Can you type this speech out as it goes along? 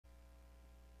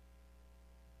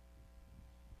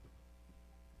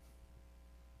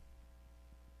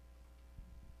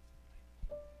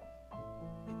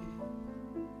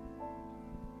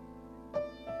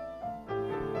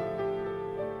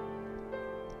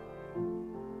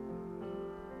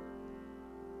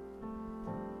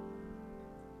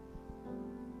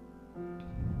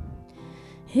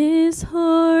His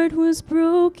heart was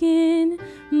broken,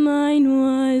 mine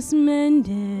was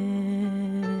mended.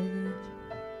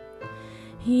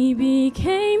 He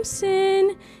became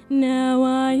sin, now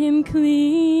I am clean.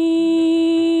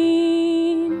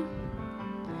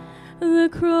 The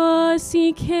cross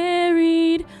he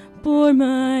carried bore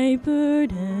my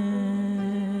burden.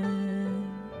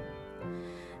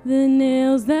 The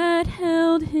nails that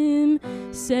held him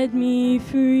set me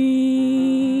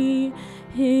free.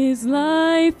 His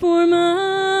life for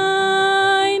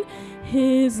mine,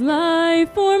 his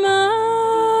life for mine.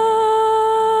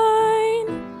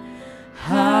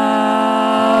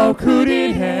 How could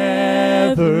it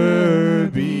ever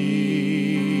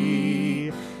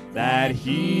be that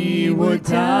he would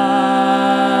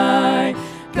die,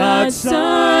 God's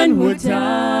Son would die,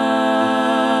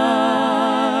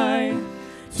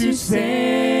 to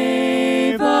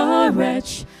save a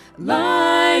wretch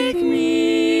like me?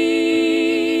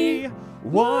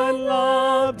 What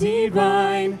love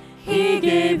divine, he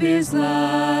gave his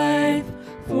life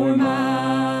for mine.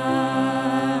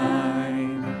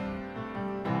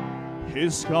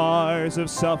 His scars of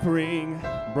suffering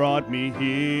brought me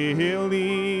healing.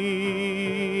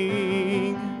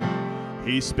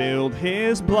 He spilled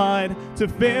his blood to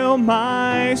fill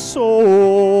my soul.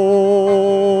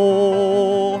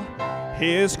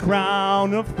 His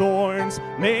crown of thorns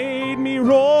made me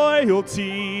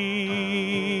royalty.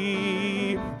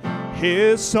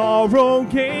 His sorrow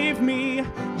gave me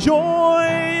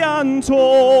joy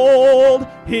untold.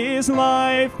 His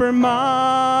life for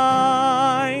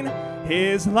mine,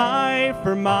 his life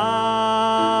for mine.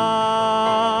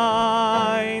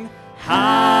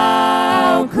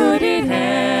 How could it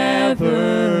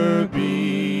ever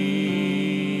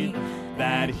be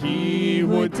that he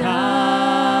would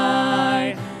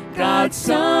die, God's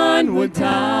Son would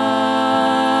die,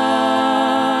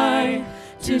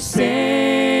 to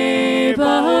save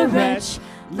a wretch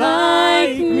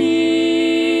like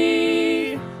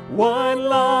me? What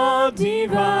love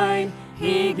divine,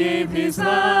 he gave his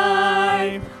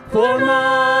life for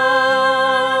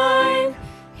mine.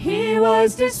 He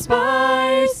was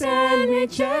despised and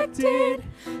rejected,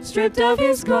 stripped of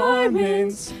his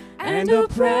garments and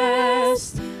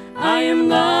oppressed. I am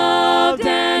loved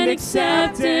and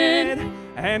accepted,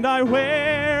 and I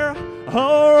wear a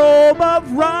robe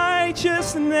of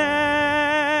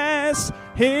righteousness.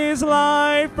 His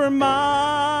life for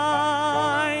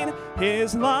mine,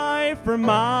 his life for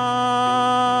mine.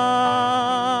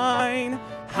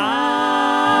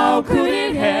 How could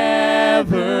it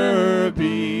ever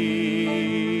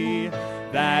be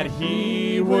that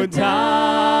he would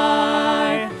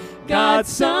die, God's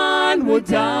Son would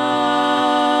die,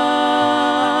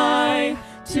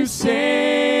 to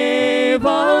save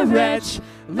a wretch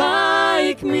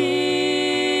like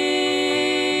me,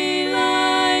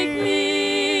 like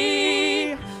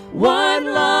me? What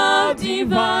love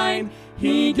divine,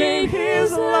 he gave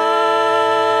his life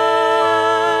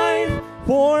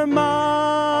for mine,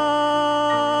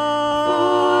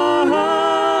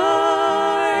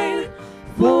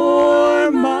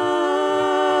 for mine.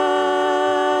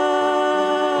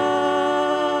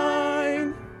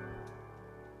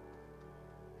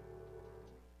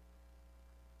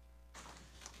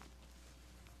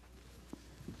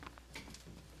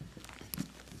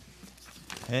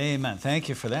 Amen. Thank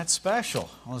you for that special.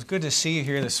 Well, it's good to see you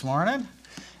here this morning,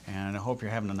 and I hope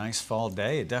you're having a nice fall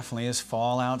day. It definitely is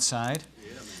fall outside.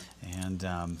 Yeah, and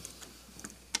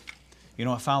you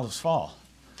know what follows fall?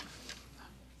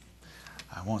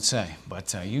 I won't say,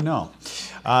 but you know.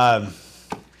 It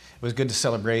was good to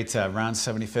celebrate Ron's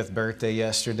 75th birthday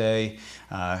yesterday.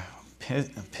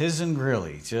 Piz and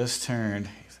Grilly just turned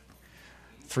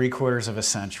 3/4 of a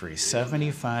century,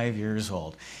 75 years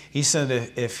old. He said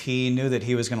that if he knew that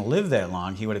he was going to live that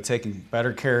long, he would have taken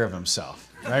better care of himself.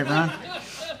 Right, Ron?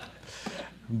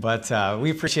 But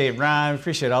we appreciate Ron, we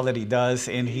appreciate all that he does,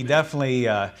 and he definitely,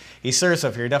 he serves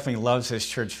up here, he definitely loves his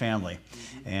church family.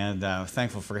 And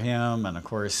thankful for him, and of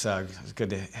course, it's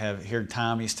good to hear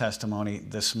Tommy's testimony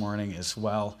this morning as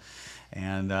well.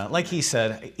 And like he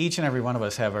said, each and every one of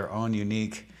us have our own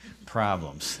unique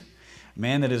problems.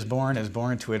 Man that is born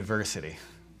to adversity.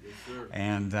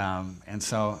 And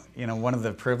so, you know, one of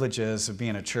the privileges of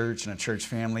being a church and a church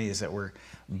family is that we're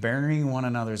bearing one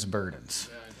another's burdens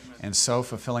and so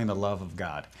fulfilling the love of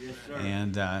God.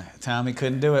 And Tommy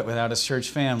couldn't do it without his church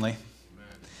family,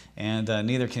 and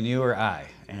neither can you or I.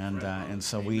 And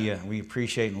so we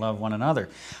appreciate and love one another.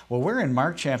 Well, we're in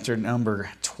Mark chapter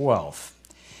number 12.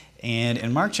 And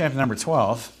in Mark chapter number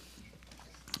 12,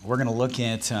 we're going to look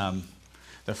at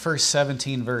the first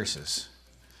 17 verses.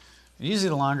 Usually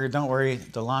the longer, don't worry,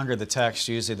 the longer the text,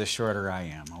 usually the shorter I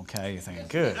am, okay? You're thinking,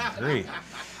 good, grief.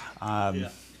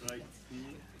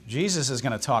 Jesus is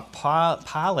going to talk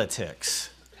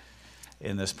politics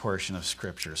in this portion of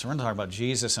Scripture. So we're going to talk about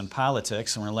Jesus and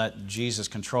politics, and we're going to let Jesus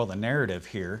control the narrative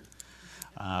here.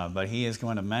 But he is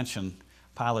going to mention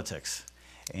politics.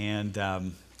 And her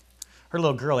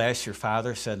little girl asked her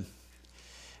father, said,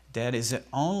 Dad, is it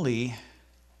only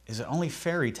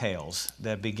fairy tales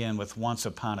that begin with once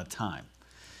upon a time?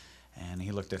 And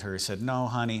he looked at her and said, no,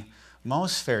 honey,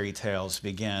 most fairy tales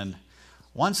begin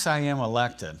once I am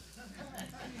elected.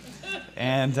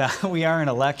 And we are in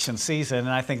election season, and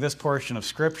I think this portion of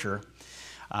Scripture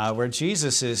where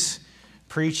Jesus is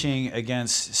preaching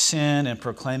against sin and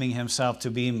proclaiming himself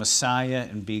to be Messiah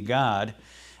and be God,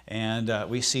 and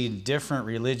we see different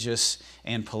religious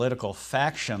and political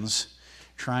factions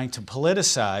trying to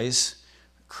politicize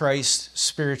Christ's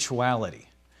spirituality.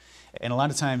 And a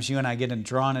lot of times you and I get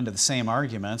drawn into the same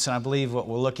arguments, and I believe what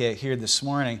we'll look at here this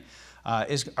morning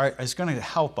is going to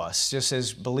help us, just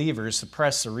as believers, to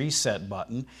press the reset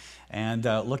button and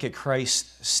look at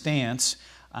Christ's stance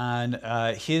on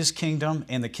his kingdom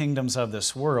and the kingdoms of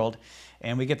this world.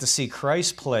 And we get to see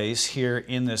Christ's place here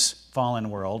in this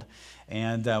fallen world,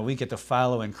 and we get to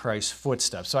follow in Christ's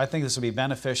footsteps. So I think this will be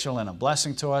beneficial and a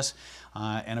blessing to us.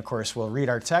 And of course, we'll read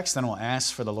our text, then we'll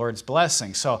ask for the Lord's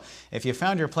blessing. So if you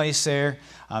found your place there,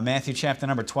 Matthew chapter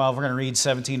number 12, we're going to read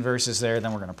 17 verses there,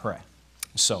 then we're going to pray.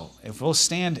 So if we'll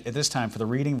stand at this time for the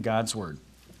reading of God's Word.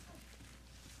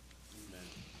 Amen.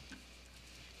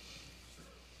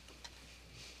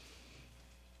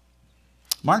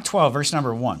 Mark 12, verse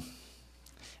number 1.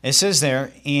 It says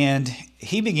there, and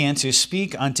he began to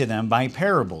speak unto them by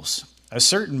parables. A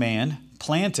certain man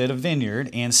planted a vineyard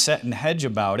and set an hedge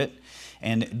about it,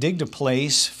 and digged a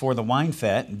place for the wine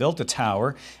fat, and built a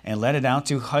tower, and let it out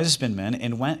to husbandmen,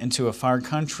 and went into a far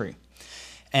country.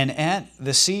 And at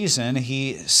the season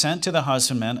he sent to the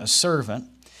husbandman a servant,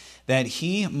 that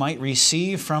he might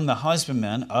receive from the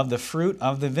husbandman of the fruit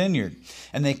of the vineyard.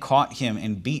 And they caught him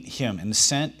and beat him and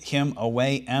sent him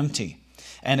away empty.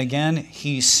 And again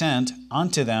he sent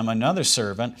unto them another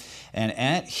servant, and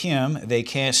at him they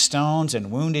cast stones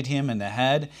and wounded him in the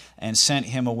head and sent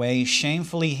him away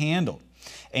shamefully handled.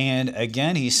 And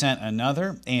again he sent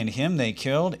another, and him they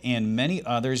killed, and many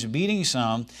others, beating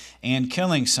some and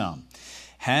killing some.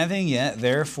 Having yet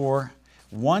therefore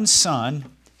one son,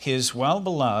 his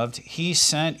well-beloved, he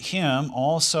sent him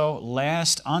also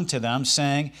last unto them,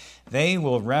 saying, They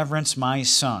will reverence my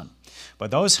son. But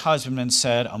those husbandmen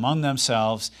said among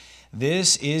themselves,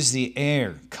 This is the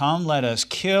heir. Come, let us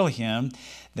kill him.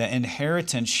 The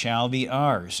inheritance shall be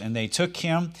ours. And they took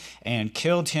him and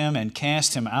killed him and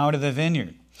cast him out of the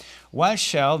vineyard. What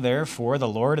shall therefore the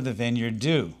Lord of the vineyard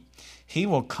do? He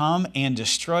will come and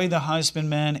destroy the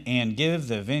husbandmen and give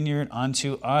the vineyard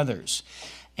unto others.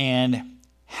 And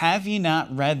have ye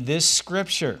not read this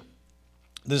scripture?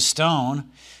 The stone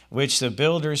which the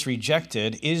builders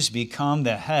rejected is become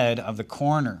the head of the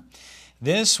corner.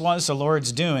 This was the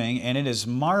Lord's doing, and it is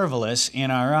marvelous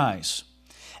in our eyes.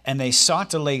 And they sought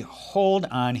to lay hold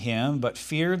on him, but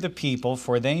feared the people,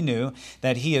 for they knew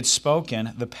that he had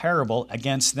spoken the parable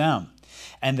against them.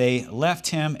 And they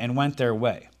left him and went their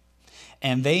way.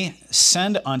 And they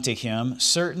send unto him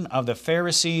certain of the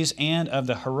Pharisees and of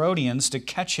the Herodians to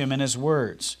catch him in his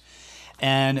words.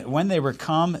 And when they were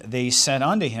come, they said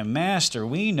unto him, Master,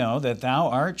 we know that thou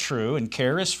art true, and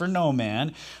carest for no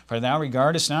man, for thou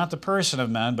regardest not the person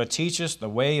of men, but teachest the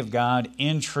way of God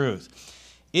in truth.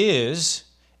 Is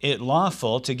it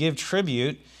lawful to give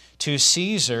tribute to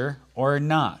Caesar or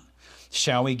not?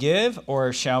 Shall we give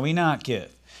or shall we not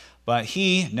give? But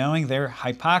he, knowing their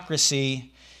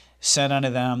hypocrisy, said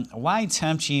unto them, Why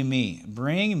tempt ye me?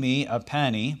 Bring me a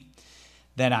penny,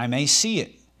 that I may see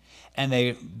it. And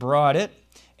they brought it,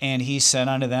 and he said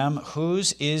unto them,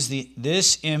 Whose is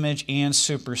this image and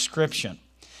superscription?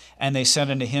 And they said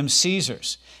unto him,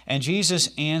 Caesar's. And Jesus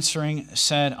answering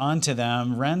said unto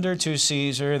them, Render to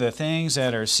Caesar the things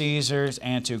that are Caesar's,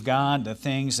 and to God the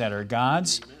things that are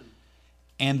God's. Amen.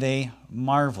 And they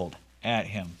marveled at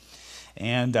him.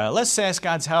 And let's ask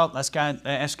God's help. Let's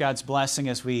ask God's blessing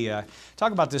as we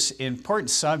talk about this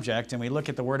important subject, and we look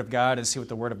at the Word of God and see what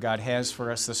the Word of God has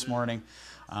for us this morning.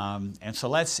 And so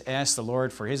let's ask the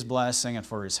Lord for His blessing and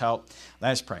for His help.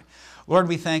 Let's pray. Lord,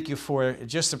 we thank you for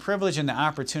just the privilege and the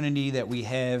opportunity that we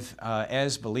have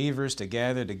as believers to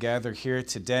gather together here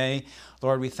today.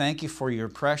 Lord, we thank you for your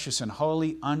precious and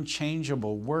holy,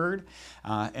 unchangeable word.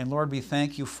 And Lord, we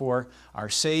thank you for our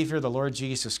Savior, the Lord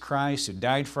Jesus Christ, who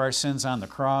died for our sins on the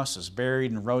cross, was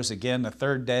buried and rose again the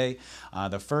third day,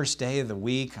 the first day of the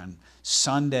week on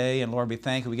Sunday. And Lord, we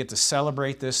thank you. We get to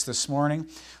celebrate this morning.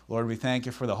 Lord, we thank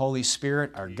you for the Holy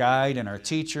Spirit, our guide and our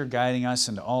teacher, guiding us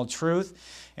into all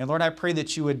truth. And Lord, I pray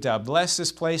that you would bless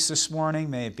this place this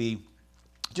morning. May it be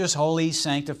just holy,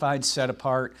 sanctified, set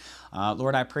apart.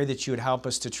 Lord, I pray that you would help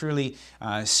us to truly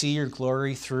see your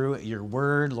glory through your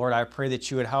word. Lord, I pray that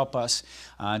you would help us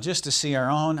just to see our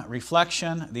own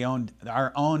reflection,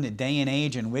 our own day and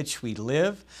age in which we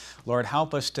live. Lord,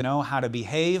 help us to know how to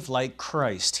behave like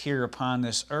Christ here upon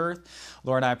this earth.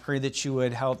 Lord, I pray that you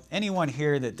would help anyone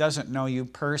here that doesn't know you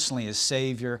personally as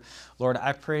Savior. Lord,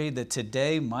 I pray that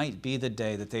today might be the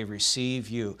day that they receive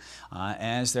you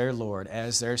as their Lord,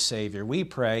 as their Savior. We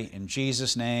pray in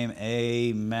Jesus' name,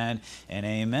 amen and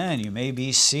amen. You may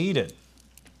be seated.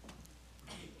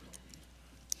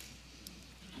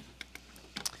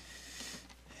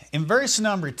 In verse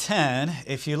number 10,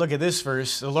 if you look at this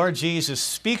verse, the Lord Jesus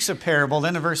speaks a parable.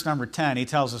 Then in verse number 10, he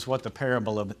tells us what the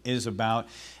parable is about.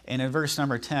 And in verse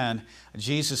number 10,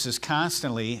 Jesus is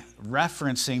constantly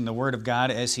referencing the Word of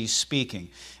God as he's speaking.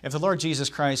 If the Lord Jesus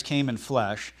Christ came in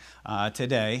flesh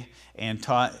today and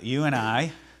taught you and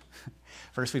I,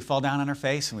 first we fall down on our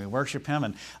face and we worship him,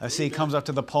 and he comes up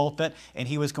to the pulpit and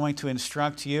he was going to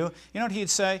instruct you. You know what he'd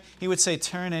say? He would say,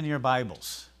 turn in your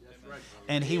Bibles.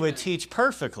 And he would teach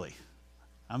perfectly.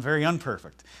 I'm very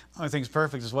unperfect. The only thing's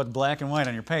perfect is what's black and white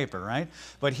on your paper, right?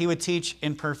 But he would teach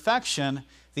in perfection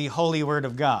the holy word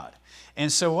of God.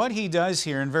 And so what he does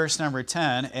here in verse number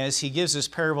 10, as he gives this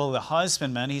parable of the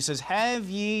husbandman, he says, have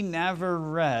ye never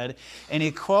read? And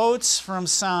he quotes from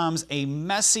Psalms a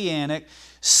messianic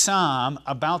psalm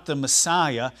about the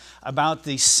Messiah, about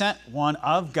the sent one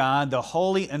of God, the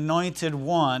holy anointed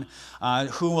one,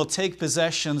 who will take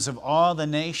possessions of all the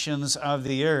nations of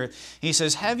the earth. He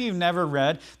says, have you never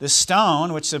read? The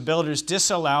stone which the builders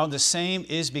disallowed, the same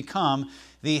is become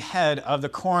the head of the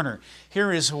corner.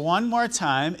 Here is one more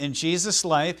time in Jesus'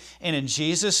 life and in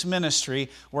Jesus'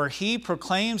 ministry where he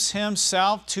proclaims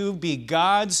himself to be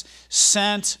God's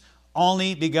sent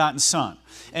only begotten Son.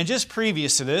 And just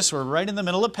previous to this, we're right in the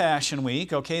middle of Passion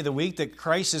Week, okay, the week that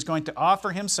Christ is going to offer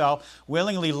himself,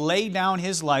 willingly lay down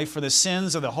his life for the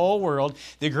sins of the whole world.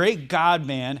 The great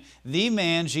God-man, the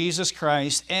man, Jesus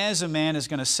Christ, as a man is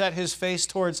going to set his face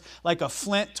towards, like a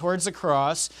flint, towards the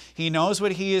cross. He knows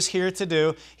what he is here to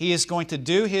do. He is going to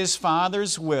do his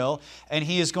Father's will, and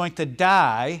he is going to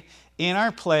die in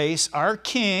our place. Our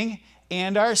King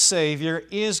and our Savior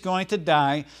is going to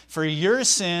die for your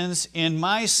sins and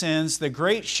my sins. The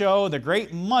great show, the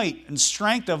great might and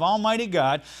strength of Almighty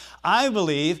God, I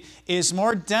believe, is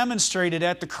more demonstrated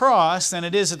at the cross than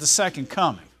it is at the second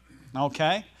coming.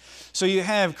 Okay? So you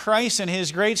have Christ in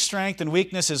his great strength and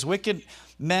weakness. His wicked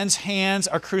men's hands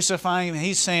are crucifying him.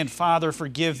 He's saying, Father,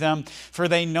 forgive them, for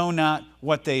they know not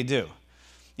what they do.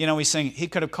 You know, we sing, he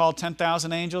could have called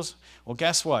 10,000 angels. Well,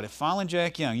 guess what? If Fallen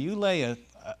Jack Young, you lay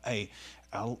a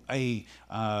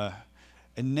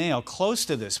nail close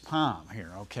to this palm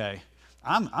here, okay?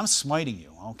 I'm smiting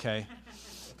you, okay?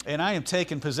 And I am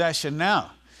taking possession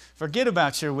now. Forget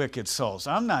about your wicked souls.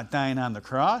 I'm not dying on the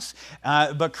cross.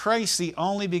 But Christ, the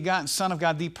only begotten Son of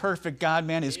God, the perfect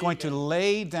God-man, is going to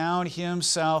lay down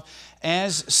himself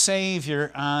as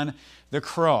Savior on the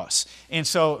cross. And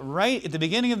so right at the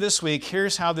beginning of this week,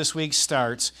 here's how this week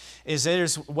starts, is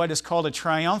there's what is called a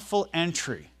triumphal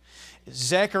entry.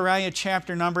 Zechariah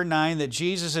chapter number 9, that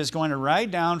Jesus is going to ride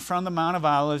down from the Mount of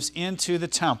Olives into the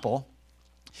temple.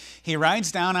 He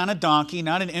rides down on a donkey,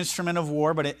 not an instrument of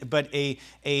war, but a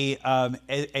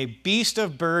beast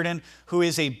of burden who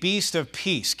is a beast of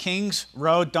peace. Kings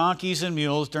rode donkeys and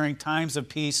mules during times of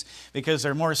peace because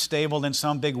they're more stable than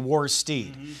some big war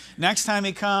steed. Mm-hmm. Next time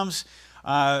he comes,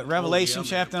 Revelation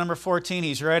chapter number 14,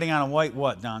 he's riding on a white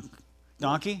what?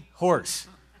 Donkey? Horse.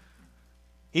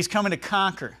 He's coming to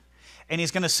conquer. And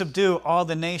he's going to subdue all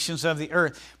the nations of the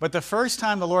earth. But the first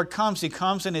time the Lord comes, he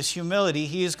comes in his humility.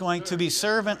 He is going to be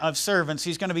servant of servants.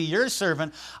 He's going to be your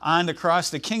servant on the cross.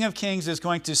 The King of Kings is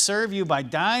going to serve you by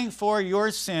dying for your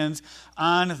sins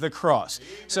on the cross.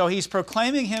 So he's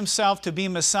proclaiming himself to be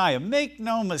Messiah. Make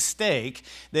no mistake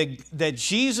that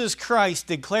Jesus Christ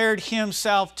declared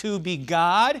himself to be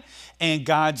God and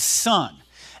God's Son.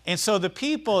 And so the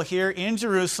people here in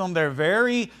Jerusalem, they're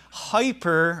very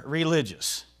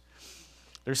hyper-religious.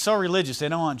 They're so religious, they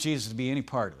don't want Jesus to be any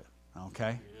part of it,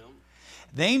 okay?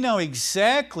 They know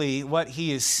exactly what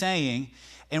he is saying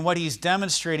and what he's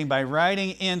demonstrating by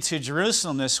riding into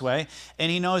Jerusalem this way. And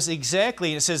he knows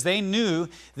exactly, it says they knew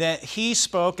that he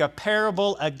spoke a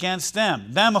parable against them.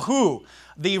 Them who?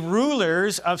 The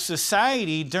rulers of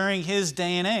society during his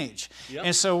day and age. Yep.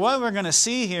 And so what we're going to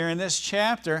see here in this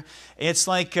chapter, it's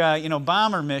like,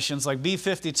 bomber missions, like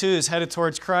B-52 is headed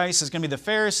towards Christ. It's going to be the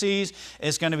Pharisees.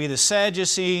 It's going to be the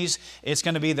Sadducees. It's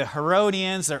going to be the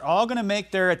Herodians. They're all going to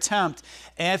make their attempt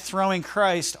at throwing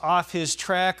Christ off his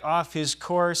track, off his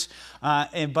course.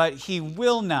 But he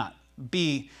will not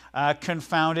be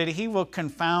confounded. He will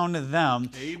confound them.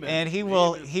 Amen. And he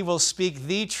will speak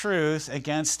the truth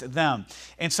against them.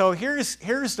 And so here's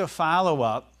the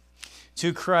follow-up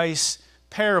to Christ's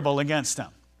parable against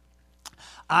them.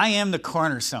 I am the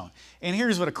cornerstone. And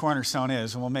here's what a cornerstone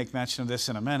is, and we'll make mention of this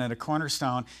in a minute. A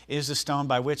cornerstone is the stone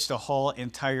by which the whole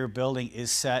entire building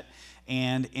is set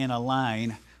and in a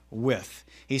line with.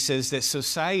 He says that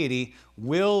society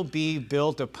will be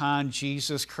built upon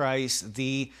Jesus Christ,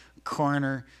 the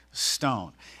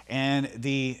cornerstone. And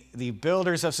the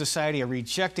builders of society are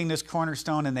rejecting this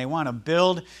cornerstone, and they want to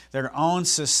build their own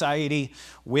society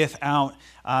without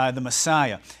the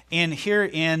Messiah. And here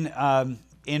in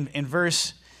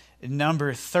verse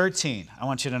number 13, I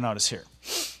want you to notice here.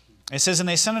 It says, and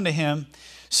they sent unto him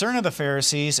certain of the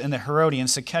Pharisees and the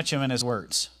Herodians to catch him in his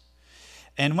words.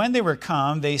 And when they were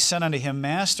come, they said unto him,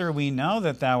 Master, we know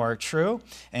that thou art true,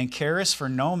 and carest for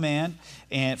no man,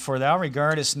 and for thou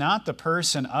regardest not the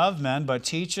person of men, but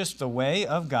teachest the way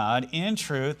of God in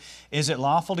truth. Is it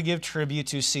lawful to give tribute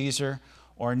to Caesar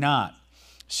or not?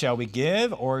 Shall we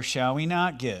give or shall we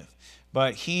not give?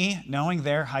 But he, knowing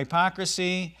their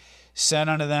hypocrisy, said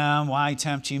unto them, Why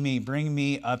tempt ye me? Bring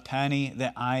me a penny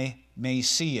that I may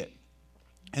see it.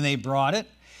 And they brought it,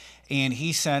 and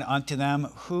he said unto them,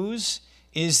 Whose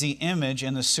is the image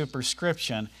and the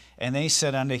superscription? And they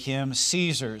said unto him,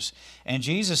 Caesar's. And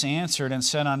Jesus answered and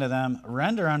said unto them,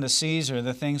 Render unto Caesar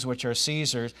the things which are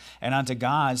Caesar's, and unto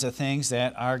God's the things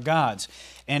that are God's.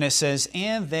 And it says,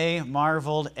 and they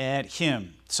marveled at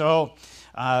him. So,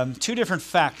 two different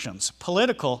factions,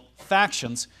 political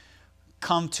factions,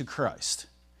 come to Christ.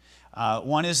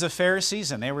 One is the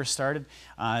Pharisees, and they were started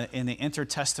in the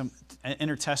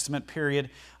intertestament period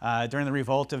during the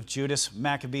revolt of Judas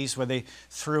Maccabees, where they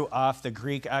threw off the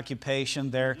Greek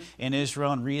occupation there in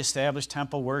Israel and reestablished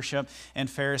temple worship. And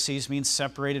Pharisees means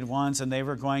separated ones, and they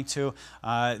were going to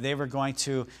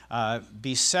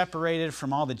be separated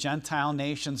from all the Gentile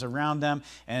nations around them.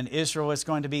 And Israel was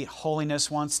going to be holiness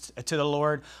once to the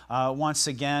Lord once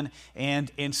again.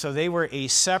 And so they were a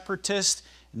separatist,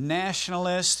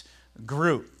 nationalist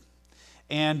group.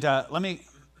 And let me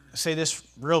say this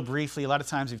real briefly. A lot of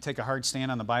times if you take a hard stand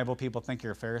on the Bible, people think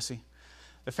you're a Pharisee.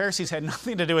 The Pharisees had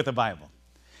nothing to do with the Bible.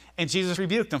 And Jesus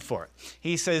rebuked them for it.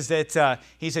 He says that,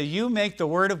 you make the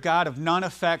word of God of none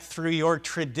effect through your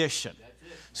tradition.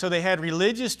 So they had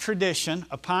religious tradition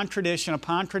upon tradition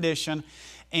upon tradition,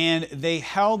 and they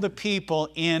held the people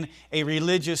in a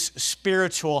religious,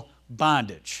 spiritual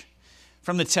bondage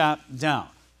from the top down.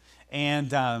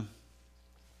 And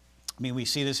we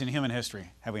see this in human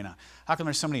history, have we not? How come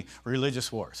there's so many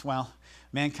religious wars? Well,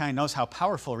 mankind knows how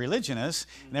powerful religion is,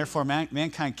 and therefore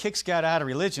mankind kicks God out of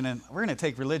religion, and we're going to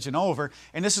take religion over,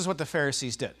 and this is what the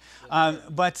Pharisees did.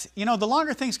 But, the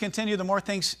longer things continue, the more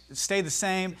things stay the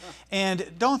same, and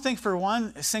don't think for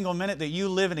one single minute that you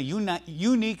live in a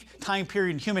unique time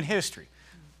period in human history.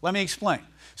 Let me explain.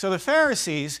 So the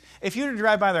Pharisees, if you were to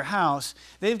drive by their house,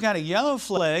 they've got a yellow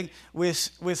flag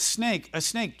with a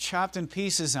snake chopped in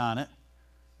pieces on it.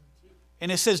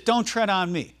 And it says, don't tread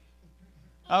on me.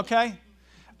 Okay?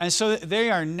 And so they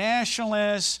are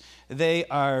nationalists. They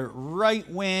are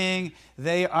right-wing.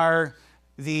 They are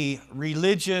the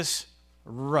religious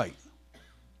right.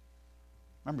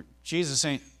 Remember, Jesus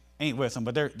ain't with them,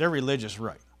 but they're religious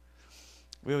right.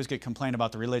 We always get complained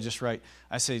about the religious right.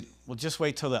 I say, well, just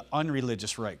wait till the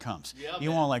unreligious right comes. Yep.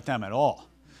 You won't like them at all.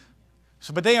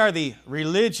 So, but they are the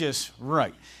religious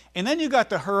right. And then you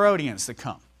got the Herodians that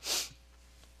come.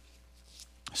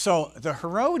 So the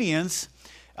Herodians,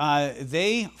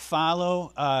 they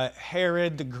follow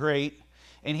Herod the Great,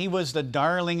 and he was the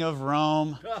darling of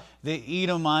Rome, the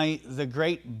Edomite, the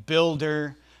great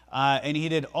builder, and he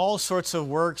did all sorts of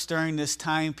works during this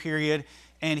time period,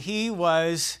 and he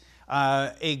was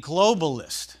a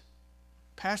globalist.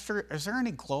 Pastor, is there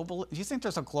any do you think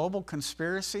there's a global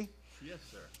conspiracy? Yes,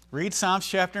 sir. Read Psalms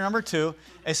chapter number 2.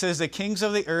 It says, the kings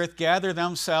of the earth gather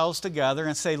themselves together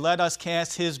and say, let us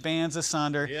cast his bands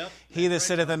asunder. Yep, he that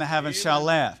sitteth in the heavens shall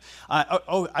laugh.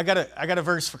 I got a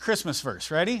verse for Christmas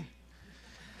verse. Ready?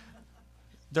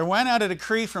 there went out a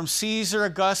decree from Caesar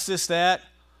Augustus that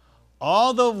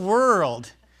all the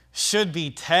world should be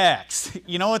taxed.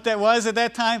 You know what that was at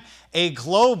that time? A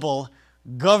global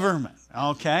government,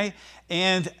 okay?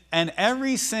 And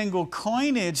every single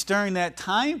coinage during that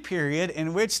time period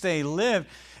in which they lived,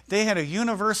 they had a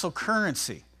universal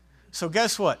currency. So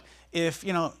guess what? If,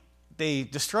 they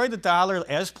destroyed the dollar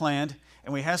as planned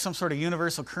and we have some sort of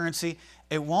universal currency,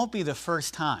 it won't be the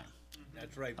first time.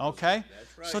 That's right. Okay?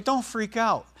 That's right. So don't freak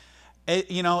out.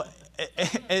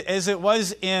 As it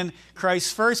was in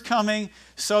Christ's first coming,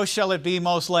 so shall it be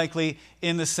most likely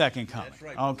in the second coming. That's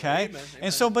right. Okay? Amen.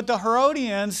 And so, but the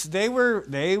Herodians, they were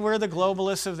the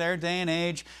globalists of their day and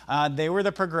age. They were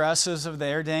the progressives of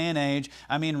their day and age.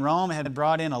 I mean, Rome had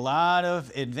brought in a lot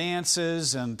of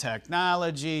advances and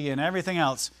technology and everything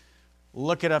else.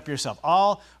 Look it up yourself.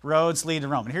 All roads lead to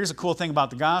Rome. And here's the cool thing about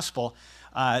the gospel.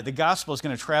 The gospel is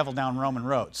going to travel down Roman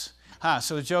roads.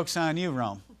 So the joke's on you,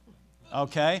 Rome.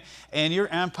 Okay? And your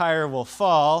empire will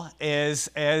fall as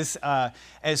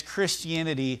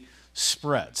Christianity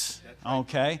spreads.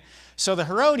 Okay? So the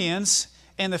Herodians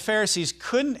and the Pharisees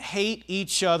couldn't hate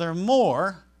each other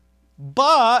more,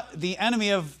 but the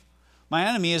enemy of my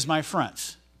enemy is my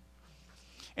friends.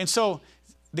 And so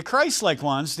the Christ-like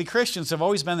ones, the Christians, have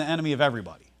always been the enemy of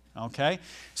everybody. Okay?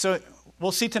 So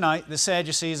we'll see tonight, the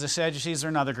Sadducees are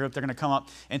another group. They're going to come up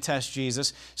and test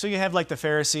Jesus. So you have like the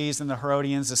Pharisees and the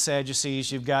Herodians, the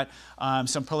Sadducees. You've got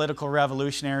some political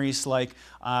revolutionaries like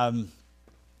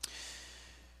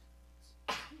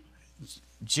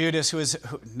Judas, who is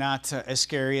not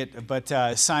Iscariot, but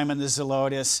Simon the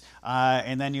Zelotes.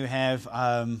 And then you have,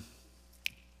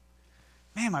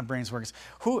 man, my brain's working.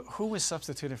 Who was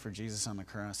substituted for Jesus on the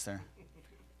cross there?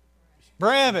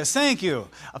 Barabbas, thank you.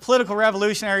 A political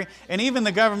revolutionary, and even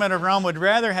the government of Rome would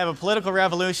rather have a political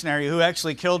revolutionary who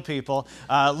actually killed people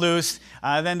loose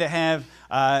than to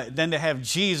have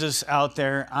Jesus out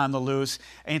there on the loose.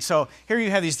 And so here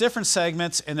you have these different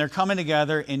segments, and they're coming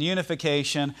together in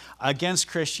unification against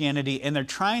Christianity, and they're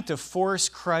trying to force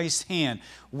Christ's hand.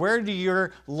 Where do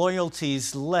your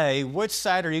loyalties lay? Which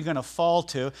side are you going to fall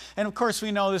to? And of course,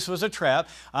 we know this was a trap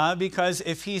because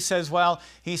if he says,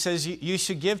 you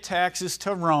should give taxes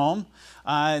to Rome,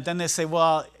 then they say,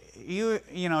 well,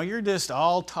 you're just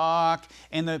all talk,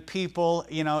 and the people,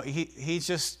 he's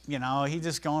just going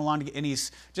along and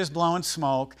he's just blowing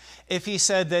smoke. If he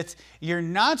said that you're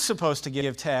not supposed to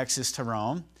give taxes to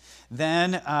Rome,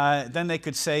 then they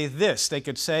could say this. They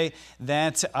could say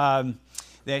that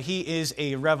that he is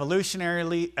a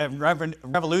revolutionary,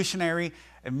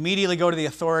 immediately go to the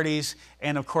authorities,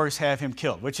 and of course have him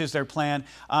killed, which is their plan.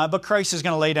 But Christ is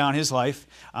going to lay down his life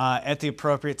at the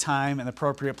appropriate time and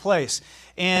appropriate place.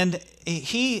 And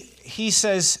he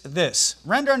says this,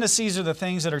 render unto Caesar the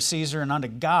things that are Caesar, and unto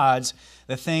God's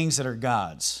the things that are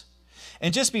God's.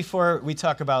 And just before we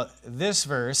talk about this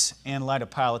verse in light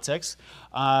of politics,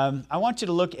 I want you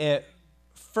to look at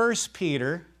 1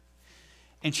 Peter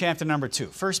in chapter number 2.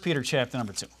 1 Peter chapter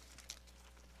number 2.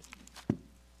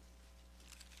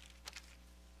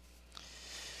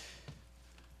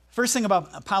 First thing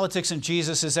about politics and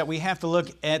Jesus is that we have to look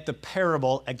at the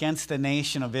parable against the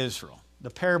nation of Israel.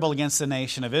 The parable against the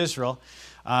nation of Israel.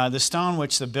 The stone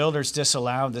which the builders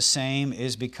disallowed, the same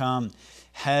is become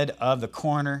head of the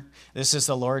corner. This is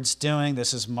the Lord's doing.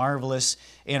 This is marvelous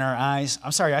in our eyes.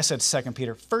 I'm sorry, I said 2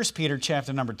 Peter. 1 Peter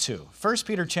chapter number 2. 1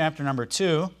 Peter chapter number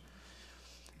 2.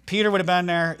 Peter would have been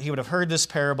there. He would have heard this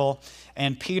parable.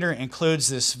 And Peter includes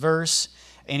this verse,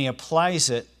 and he applies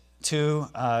it to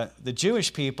the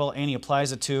Jewish people, and he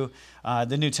applies it to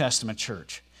the New Testament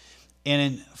church. And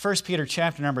in 1 Peter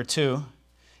chapter number 2,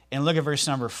 and look at verse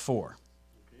number 4.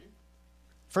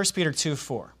 1 Peter 2,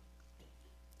 4.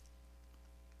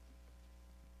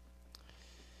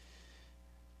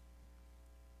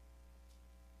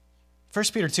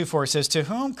 First Peter 2:4 says, to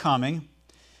whom coming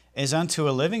is unto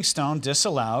a living stone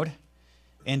disallowed,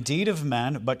 indeed of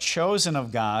men, but chosen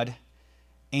of God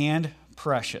and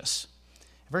precious.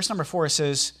 Verse number 4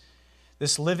 says,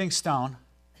 this living stone,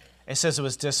 it says it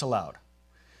was disallowed.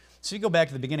 So you go back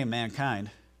to the beginning of mankind.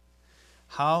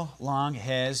 How long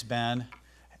has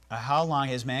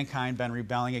mankind been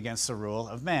rebelling against the rule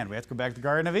of man? We have to go back to the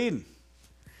Garden of Eden.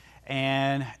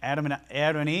 And Adam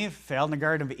and Eve failed in the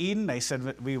Garden of Eden. They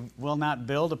said, we will not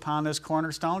build upon this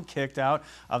cornerstone, kicked out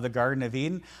of the Garden of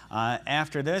Eden.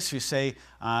 After this, you say,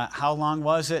 how long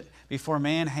was it before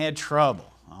man had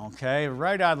trouble? Okay,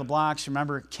 right out of the blocks,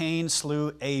 remember, Cain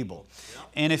slew Abel. Yep.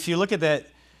 And if you look at that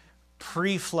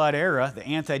pre-flood era, the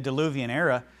antediluvian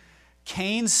era,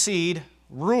 Cain's seed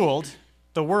ruled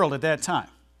the world at that time.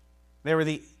 They were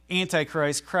the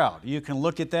Antichrist crowd. You can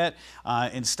look at that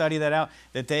and study that out,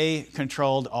 that they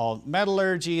controlled all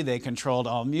metallurgy, they controlled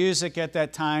all music at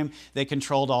that time, they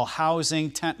controlled all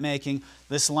housing, tent making.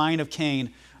 This line of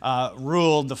Cain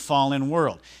ruled the fallen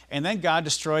world. And then God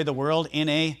destroyed the world in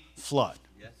a flood.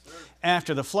 Yes, sir.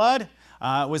 After the flood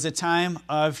was a time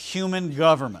of human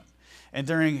government. And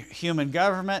during human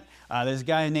government, there's a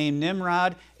guy named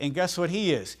Nimrod, and guess what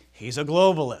he is? He's a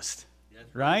globalist.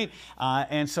 Right?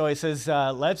 And so he says,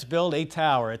 let's build a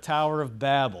tower of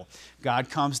Babel. God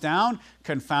comes down,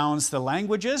 confounds the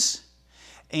languages,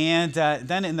 and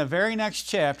then in the very next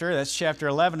chapter, that's chapter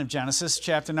 11 of Genesis,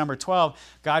 chapter number 12,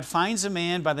 God finds a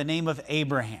man by the name of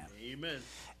Abraham. Amen.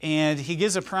 And he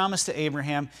gives a promise to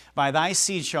Abraham, by thy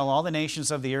seed shall all the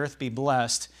nations of the earth be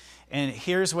blessed. And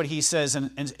here's what he says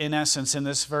in essence in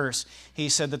this verse. He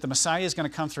said that the Messiah is going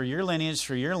to come through your lineage,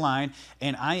 through your line,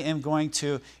 and I am going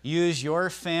to use your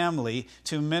family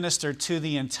to minister to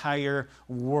the entire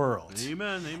world.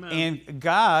 Amen, amen. And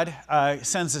God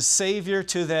sends a Savior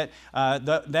to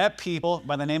that people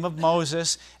by the name of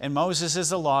Moses, and Moses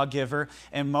is a lawgiver,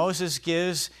 and Moses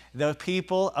gives the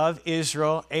people of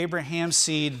Israel, Abraham's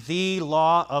seed, the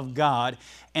law of God.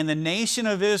 And the nation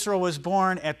of Israel was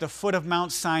born at the foot of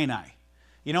Mount Sinai.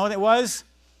 You know what it was?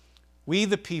 We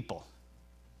the people.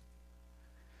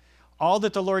 All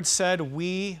that the Lord said,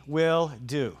 we will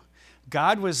do.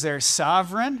 God was their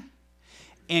sovereign,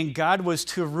 and God was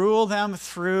to rule them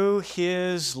through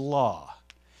His law.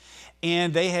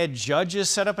 And they had judges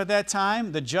set up at that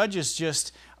time. The judges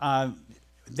just,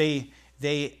 they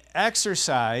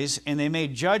exercised and they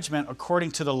made judgment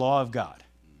according to the law of God.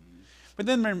 But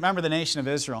then remember the nation of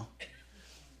Israel.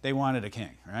 They wanted a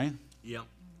king, right? Yep.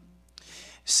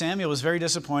 Samuel was very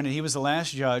disappointed. He was the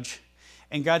last judge.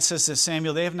 And God says to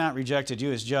Samuel, they have not rejected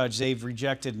you as judge. They've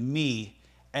rejected me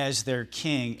as their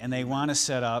king. And they want to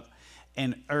set up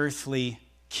an earthly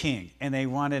king. And they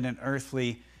wanted an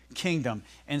earthly kingdom.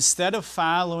 Instead of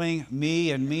following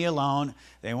me and me alone,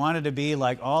 they wanted to be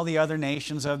like all the other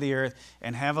nations of the earth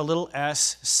and have a little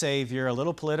S savior, a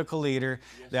little political leader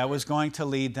that was going to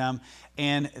lead them.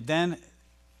 And then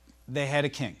they had a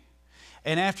king.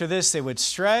 And after this, they would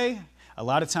stray. A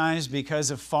lot of times,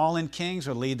 because of fallen kings,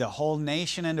 would lead the whole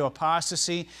nation into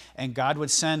apostasy, and God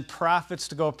would send prophets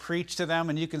to go preach to them.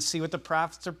 And you can see what the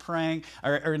prophets are praying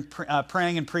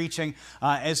and preaching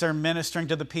as they're ministering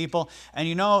to the people. And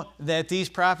you know that these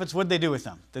prophets, what did they do with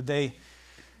them? Did they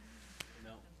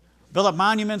build up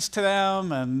monuments to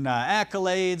them and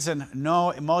accolades? And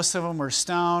no, most of them were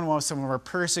stoned, most of them were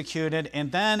persecuted.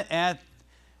 And then at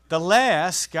the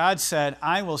last, God said,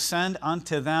 I will send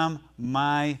unto them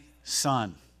my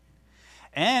Son.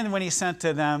 And when He sent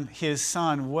to them His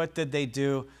Son, what did they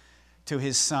do to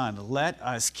His Son? Let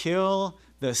us kill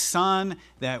the Son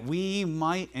that we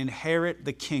might inherit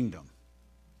the kingdom.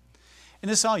 And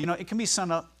this all, it can be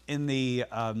summed up in the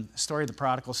story of the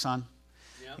prodigal son.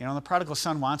 Yep. The prodigal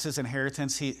son wants his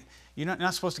inheritance. You're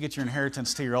not supposed to get your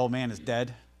inheritance till your old man is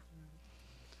dead.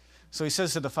 So he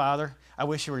says to the father, I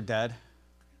wish you were dead.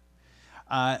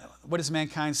 What does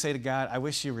mankind say to God? I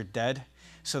wish you were dead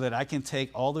so that I can take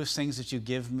all those things that you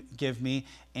give me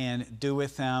and do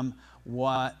with them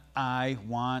what I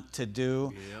want to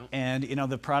do. Yep. And,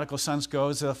 the prodigal son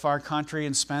goes to a far country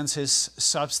and spends his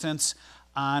substance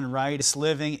on righteous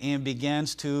living and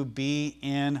begins to be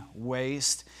in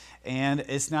waste. And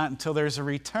it's not until there's a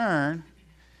return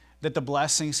that the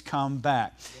blessings come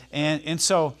back. And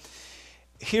so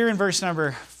here in verse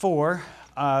number 4,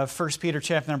 1 Peter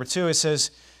chapter number 2, it says,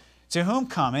 to whom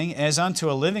coming as unto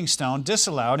a living stone,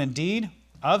 disallowed indeed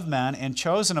of men and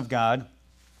chosen of God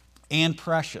and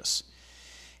precious.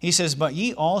 He says, but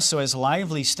ye also as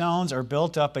lively stones are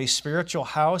built up a spiritual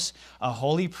house, a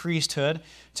holy priesthood,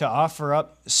 to offer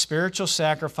up spiritual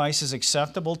sacrifices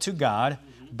acceptable to God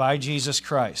by Jesus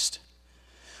Christ.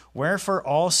 Wherefore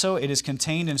also it is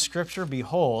contained in Scripture,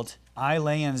 behold, I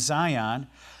lay in Zion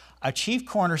a chief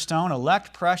cornerstone,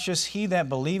 elect, precious, he that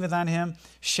believeth on him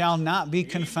shall not be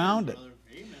confounded.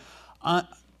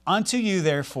 Unto you,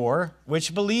 therefore,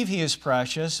 which believe he is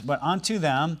precious, but unto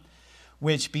them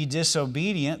which be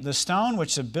disobedient, the stone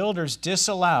which the builders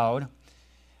disallowed,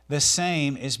 the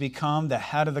same is become the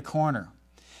head of the corner.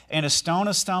 And a stone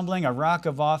of stumbling, a rock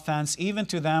of offense, even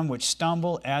to them which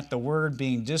stumble at the word,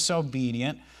 being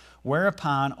disobedient,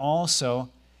 whereupon also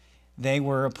they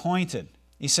were appointed.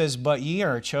 He says, but ye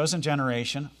are a chosen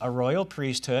generation, a royal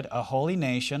priesthood, a holy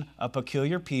nation, a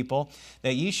peculiar people,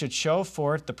 that ye should show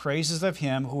forth the praises of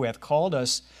him who hath called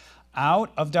us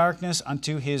out of darkness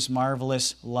unto his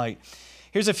marvelous light.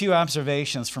 Here's a few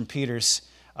observations from Peter's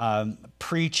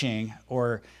preaching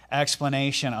or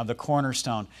explanation of the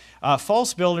cornerstone. There's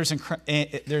false builders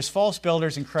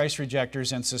and Christ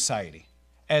rejectors in society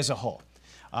as a whole.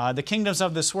 The kingdoms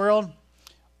of this world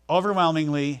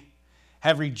overwhelmingly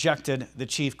have rejected the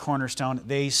chief cornerstone.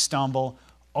 They stumble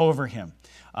over him.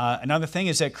 Another thing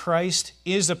is that Christ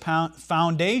is a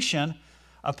foundation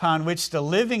upon which the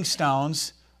living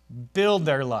stones build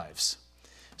their lives.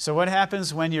 So what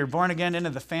happens when you're born again into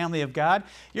the family of God?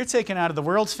 You're taken out of the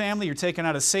world's family, you're taken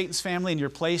out of Satan's family, and you're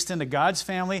placed into God's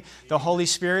family. The Holy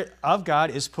Spirit of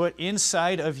God is put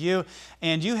inside of you,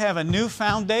 and you have a new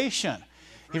foundation.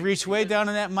 He reached way down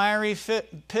in that miry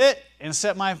pit and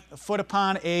set my foot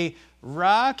upon a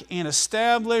rock and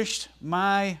established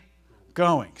my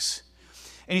goings.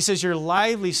 And he says, your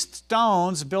lively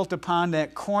stones built upon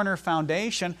that corner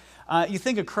foundation. You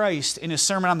think of Christ in his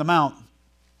Sermon on the Mount.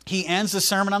 He ends the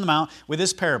Sermon on the Mount with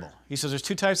this parable. He says there's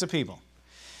two types of people.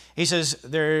 He says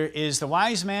there is the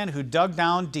wise man who dug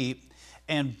down deep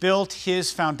and built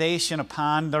his foundation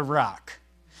upon the rock.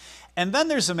 And then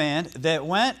there's a man that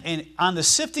went on the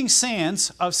sifting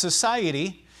sands of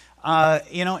society.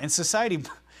 In society,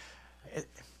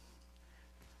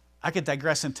 I could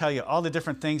digress and tell you all the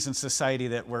different things in society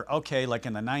that were okay, like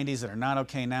in the 90s, that are not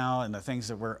okay now, and the things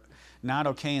that were not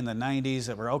okay in the 90s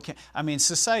that were okay. I mean,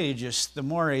 society the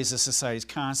mores of society is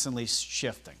constantly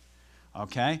shifting,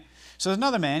 okay? So there's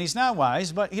another man, he's not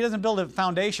wise, but he doesn't build a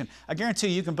foundation. I guarantee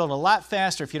you can build a lot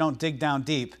faster if you don't dig down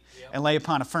deep and lay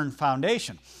upon a firm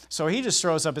foundation. So he just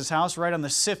throws up his house right on the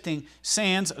sifting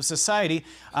sands of society,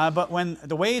 but when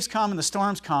the waves come and the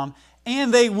storms come,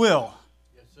 and they will,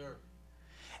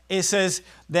 it says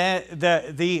that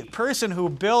the person who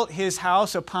built his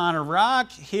house upon a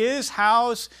rock, his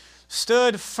house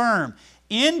stood firm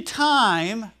in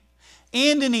time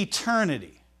and in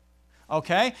eternity.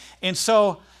 Okay? And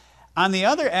so, on the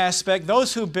other aspect,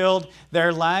 those who build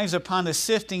their lives upon the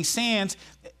sifting sands,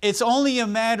 it's only a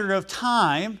matter of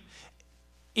time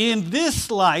in this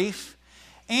life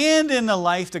and in the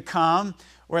life to come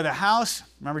where the house,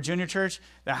 remember junior church?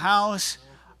 The house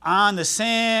on the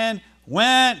sand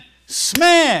went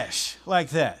smash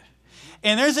like that.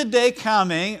 And there's a day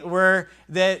coming where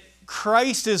that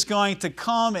Christ is going to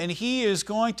come and he is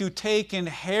going to take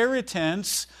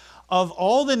inheritance of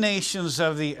all the nations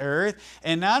of the earth.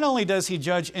 And not only does he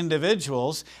judge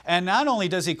individuals, and not only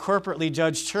does he corporately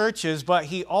judge churches, but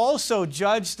he also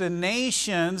judged the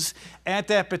nations at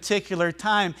that particular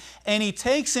time. And he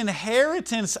takes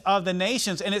inheritance of the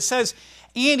nations. And it says,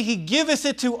 and he giveth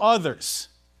it to others.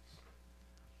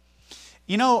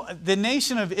 You know, the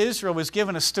nation of Israel was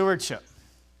given a stewardship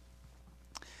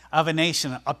of a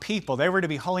nation, a people. They were to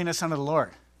be holiness unto the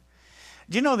Lord.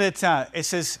 Do you know that it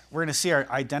says, we're going to see our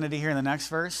identity here in the next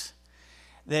verse,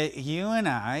 that you and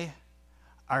I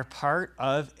are part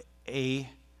of a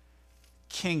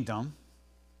kingdom,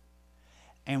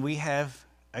 and we have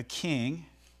a king,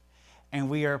 and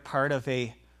we are part of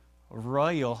a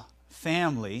royal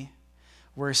family.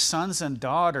 We're sons and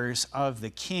daughters of the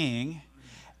king,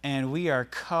 and we are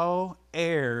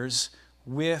co-heirs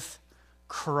with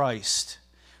Christ.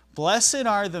 Blessed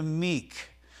are the meek,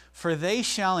 for they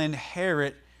shall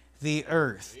inherit the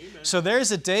earth. Amen. So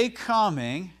there's a day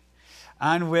coming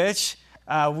on which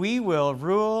we will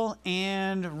rule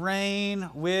and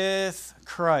reign with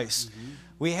Christ. Mm-hmm.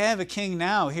 We have a king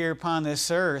now here upon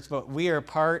this earth, but we are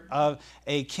part of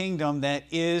a kingdom that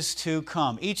is to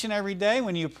come. Each and every day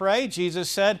when you pray,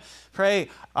 Jesus said, pray,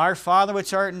 our Father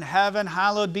which art in heaven,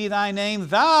 hallowed be thy name.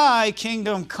 Thy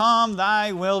kingdom come,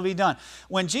 thy will be done.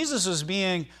 When Jesus was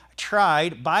being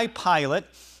tried by Pilate,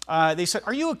 they said,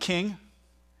 are you a king? And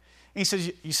he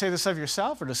says, you say this of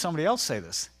yourself, or does somebody else say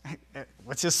this?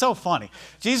 Which is so funny.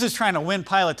 Jesus trying to win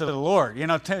Pilate to the Lord,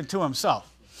 to himself.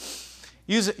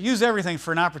 Use everything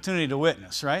for an opportunity to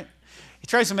witness, right? He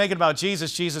tries to make it about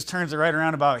Jesus. Jesus turns it right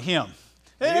around about him.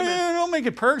 Hey, don't make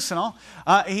it personal.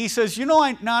 He says, you know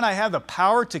I have the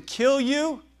power to kill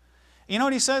you? You know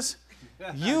what he says?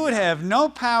 You would have no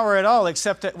power at all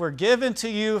except that we're given to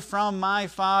you from my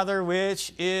Father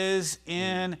which is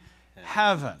in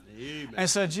heaven. Amen. And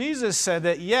so Jesus said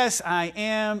that, yes, I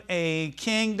am a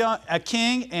king,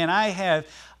 and I have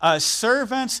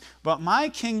servants, but my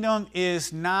kingdom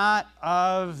is not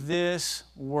of this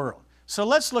world. So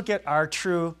let's look at our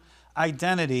true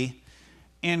identity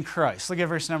in Christ. Look at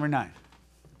verse number 9.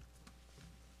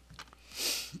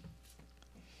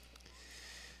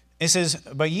 It says,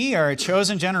 but ye are a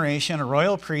chosen generation, a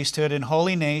royal priesthood, and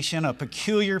holy nation, a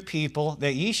peculiar people,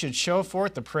 that ye should show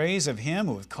forth the praise of him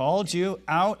who hath called you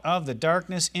out of the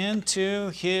darkness into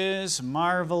his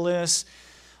marvelous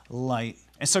light.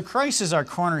 And so Christ is our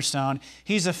cornerstone.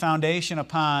 He's the foundation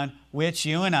upon which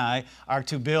you and I are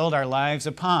to build our lives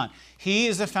upon. He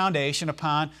is the foundation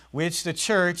upon which the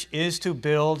church is to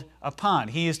build upon.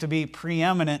 He is to be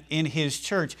preeminent in His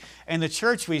church. And the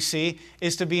church, we see,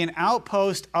 is to be an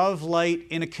outpost of light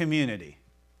in a community.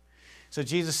 So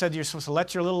Jesus said you're supposed to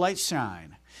let your little light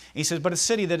shine. He says, but a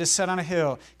city that is set on a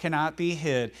hill cannot be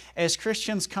hid. As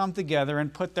Christians come together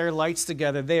and put their lights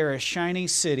together, they are a shining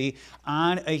city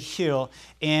on a hill.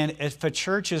 And if a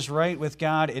church is right with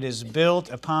God, it is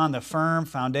built upon the firm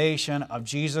foundation of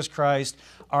Jesus Christ,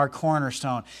 our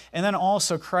cornerstone. And then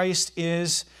also Christ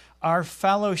is our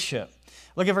fellowship.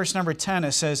 Look at verse number 10.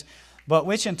 It says, but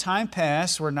which in time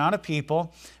past were not a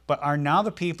people, but are now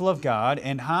the people of God,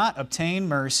 and not obtained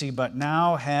mercy, but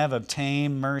now have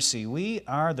obtained mercy. We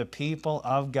are the people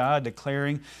of God,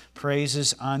 declaring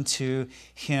praises unto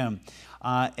Him.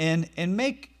 And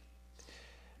make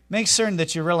certain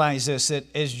that you realize this, that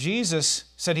as Jesus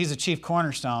said He's the chief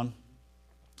cornerstone,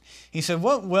 He said,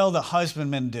 what will the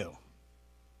husbandman do?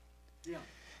 Yeah.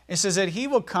 It says that He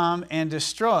will come and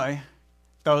destroy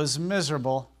those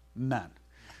miserable men.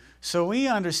 So we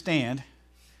understand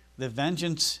that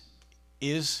vengeance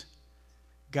is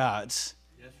God's.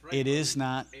 Right. It is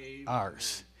not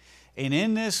ours. And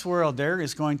in this world, there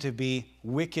is going to be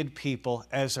wicked people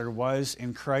as there was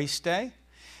in Christ's day.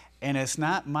 And it's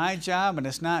not my job and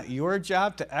it's not your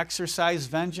job to exercise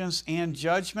vengeance and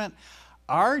judgment.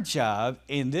 Our job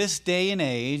in this day and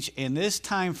age, in this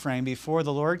time frame before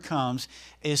the Lord comes,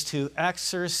 is to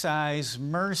exercise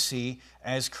mercy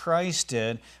as Christ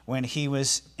did when He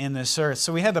was in this earth.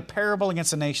 So we have the parable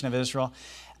against the nation of Israel,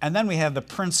 and then we have the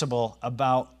principle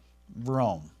about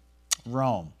Rome.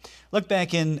 Look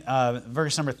back in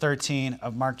verse number 13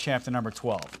 of Mark chapter number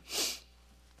 12.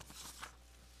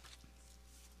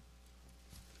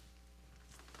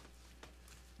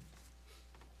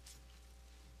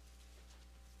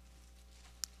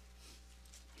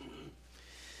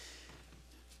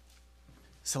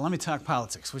 So let me talk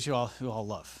politics, which you all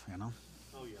love, you know.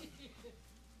 Oh, yeah.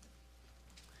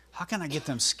 How can I get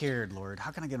them scared, Lord?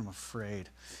 How can I get them afraid?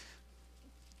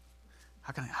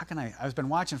 How can I? I've been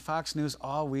watching Fox News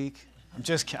all week. I'm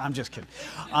just kidding.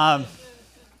 So I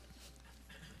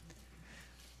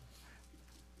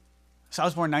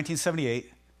was born in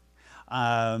 1978,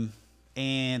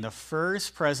 and the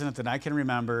first president that I can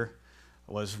remember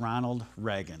was Ronald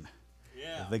Reagan,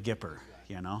 the Gipper,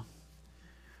 you know.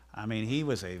 I mean, he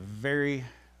was he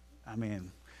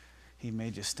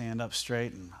made you stand up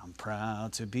straight, and I'm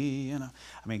proud to be, you know.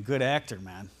 I mean, good actor,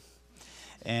 man.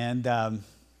 And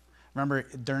remember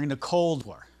during the Cold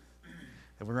War,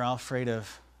 that we were all afraid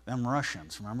of them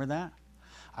Russians. Remember that?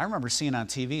 I remember seeing on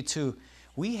TV, too,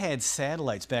 we had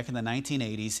satellites back in the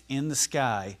 1980s in the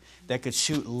sky that could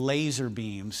shoot laser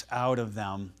beams out of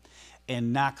them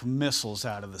and knock missiles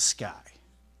out of the sky.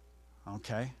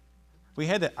 Okay? We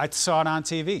had that. I saw it on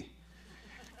TV.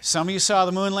 Some of you saw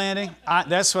the moon landing.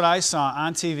 That's what I saw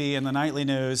on TV in the nightly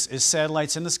news, is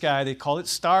satellites in the sky. They called it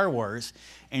Star Wars,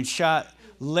 and shot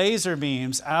laser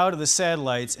beams out of the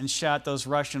satellites and shot those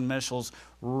Russian missiles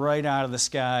right out of the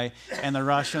sky. And the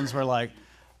Russians were like,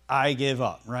 I give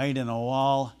up, right? And the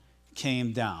wall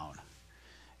came down.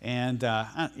 And,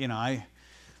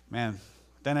 then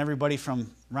everybody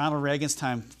from Ronald Reagan's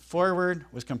time forward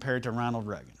was compared to Ronald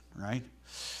Reagan, right?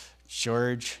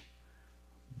 George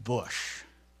Bush.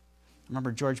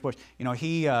 Remember George Bush? You know,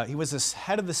 he was the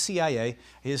head of the CIA.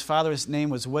 His father's name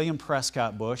was William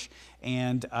Prescott Bush,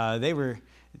 and they were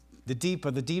the deep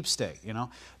of the deep state. You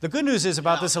know, the good news is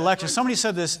about this election. Somebody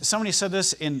said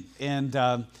this, and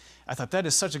I thought that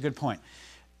is such a good point.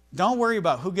 Don't worry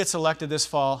about who gets elected this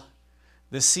fall.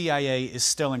 The CIA is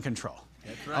still in control.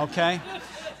 That's right. Okay,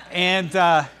 and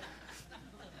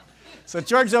so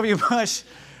George W. Bush,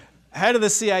 head of the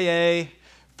CIA,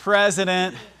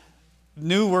 president,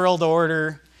 New World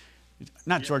Order,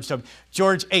 not George W.,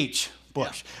 George H.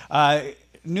 Bush,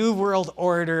 New World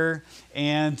Order,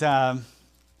 and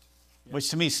which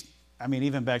to me, I mean,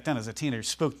 even back then as a teenager,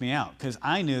 spooked me out, because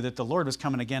I knew that the Lord was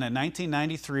coming again in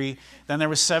 1993. Then there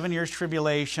was 7 years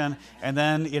tribulation, and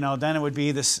then then it would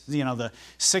be this, the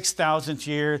 6,000th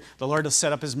year. The Lord will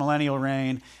set up His millennial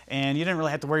reign, and you didn't really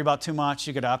have to worry about too much.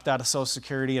 You could opt out of Social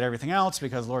Security and everything else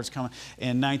because the Lord's coming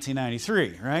in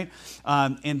 1993, right?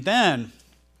 And then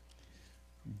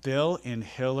Bill and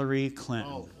Hillary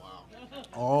Clinton. Oh, wow.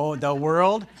 Oh, the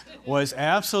world was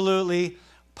absolutely,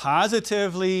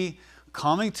 positively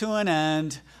coming to an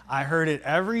end. I heard it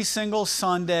every single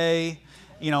Sunday.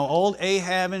 Old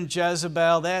Ahab and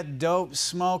Jezebel, that dope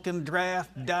smoking,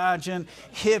 draft dodging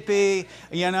hippie,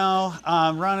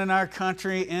 running our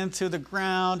country into the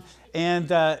ground. And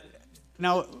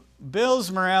now,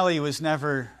 Bill's morality was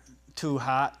never too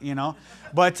hot, you know,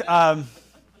 but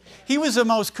he was the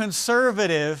most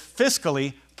conservative,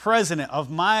 fiscally, president of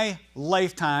my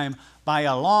lifetime by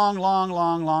a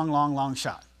long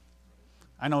shot.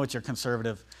 I know it's your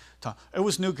conservative talk. It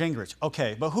was Newt Gingrich.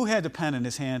 Okay, but who had the pen in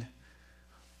his hand?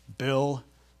 Bill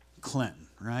Clinton,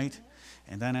 right?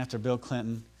 And then after Bill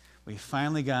Clinton, we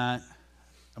finally got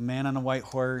a man on a white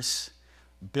horse.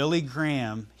 Billy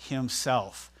Graham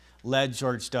himself led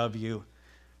George W.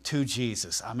 to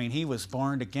Jesus. I mean, he was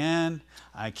born again.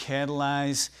 I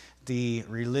catalyzed the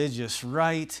religious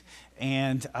right.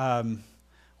 And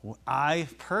I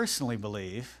personally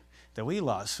believe that we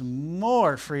lost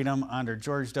more freedom under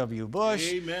George W.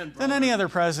 Bush than any other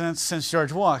president since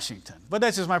George Washington. But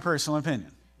that's just my personal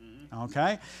opinion.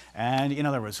 Okay? And, you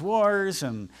know, there was wars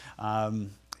and,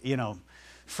 you know,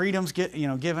 freedoms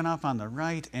given up on the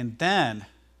right. And then,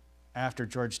 after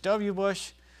George W.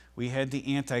 Bush, we had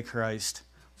the Antichrist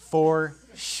for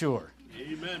sure.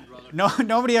 Amen, brother.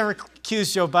 Nobody ever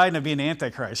accused Joe Biden of being the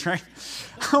Antichrist, right?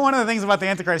 One of the things about the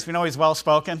Antichrist, we know he's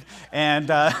well-spoken, and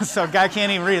so a guy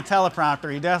can't even read a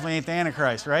teleprompter. He definitely ain't the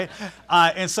Antichrist, right?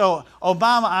 And so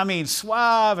Obama, I mean,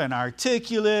 suave and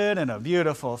articulate and a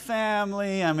beautiful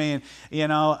family. I mean, you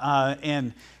know,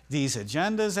 and these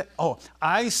agendas. Oh,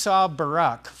 I saw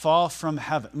Barak fall from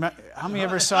heaven. How many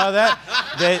ever saw that?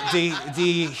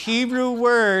 The Hebrew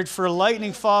word for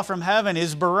lightning fall from heaven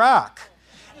is Barak.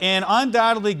 And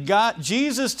undoubtedly,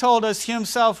 Jesus told us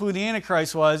himself who the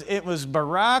Antichrist was. It was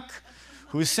Barack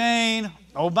Hussein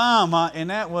Obama, and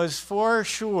that was for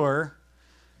sure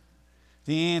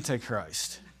the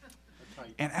Antichrist.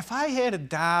 And if I had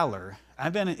 $1,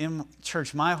 I've been in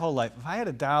church my whole life, if I had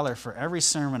 $1 for every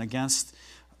sermon against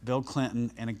Bill Clinton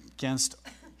and against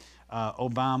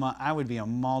Obama, I would be a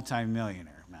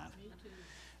multimillionaire, man.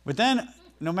 But then,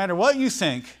 no matter what you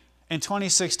think, in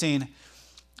 2016,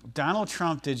 Donald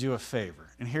Trump did you a favor,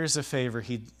 and here's the favor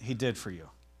he did for you.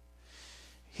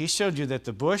 He showed you that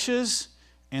the Bushes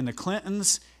and the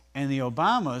Clintons and the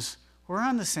Obamas were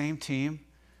on the same team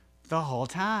the whole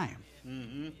time.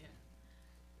 Mm-hmm.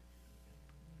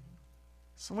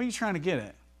 So what are you trying to get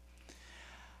at?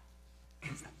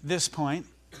 This point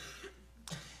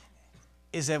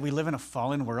is that we live in a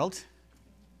fallen world,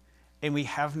 and we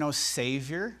have no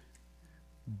Savior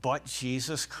but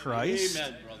Jesus Christ.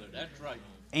 Amen, brother. That's right.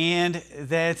 And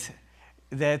that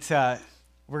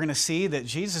we're going to see that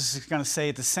Jesus is going to say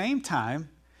at the same time,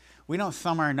 we don't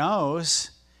thumb our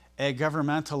nose at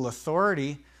governmental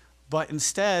authority, but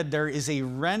instead there is a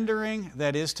rendering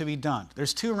that is to be done.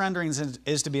 There's two renderings that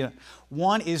is to be done.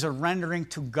 One is a rendering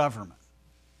to government,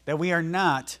 that we are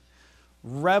not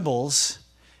rebels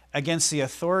against the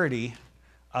authority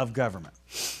of government.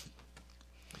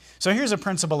 So here's a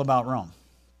principle about Rome.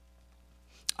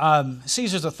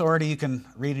 Caesar's authority, you can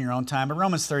read in your own time. But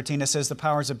Romans 13, it says the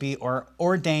powers that be are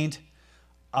ordained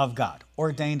of God.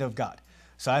 Ordained of God.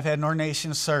 So I've had an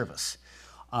ordination service.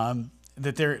 That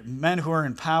they're men who are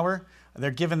in power,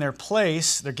 they're given their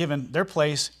place,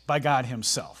 by God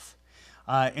himself.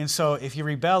 And so if you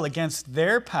rebel against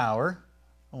their power,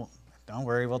 well, don't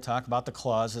worry, we'll talk about the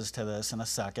clauses to this in a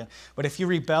second. But if you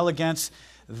rebel against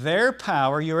their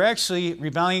power, you're actually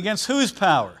rebelling against whose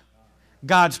power?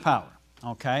 God's power.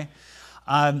 Okay?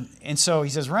 And so he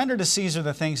says, render to Caesar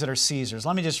the things that are Caesar's.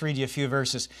 Let me just read you a few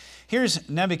verses. Here's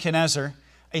Nebuchadnezzar,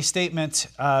 a statement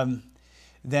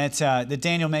that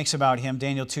Daniel makes about him,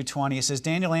 Daniel 2:20. It says,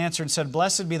 Daniel answered and said,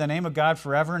 blessed be the name of God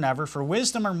forever and ever, for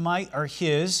wisdom or might are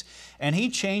his, and he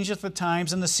changeth the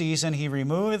times and the season. He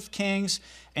removeth kings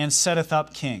and setteth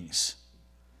up kings.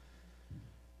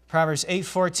 Proverbs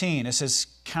 8:14, it says,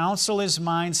 counsel is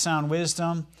mine, sound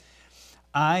wisdom.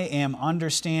 I am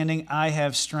understanding, I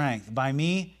have strength. By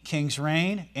me kings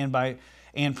reign,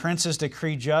 and princes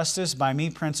decree justice. By me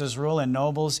princes rule, and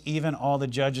nobles, even all the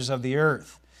judges of the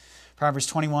earth. Proverbs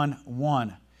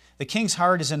 21:1. The king's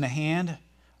heart is in the hand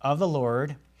of the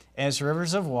Lord, as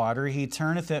rivers of water. He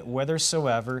turneth it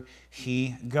whithersoever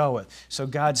he goeth. So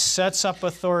God sets up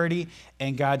authority,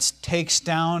 and God takes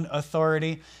down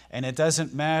authority. And it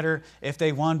doesn't matter if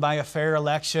they won by a fair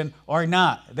election or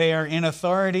not. They are in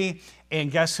authority. And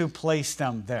guess who placed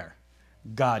them there?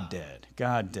 God did.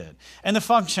 God did. And the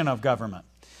function of government.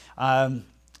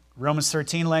 Romans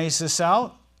 13 lays this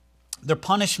out. The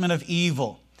punishment of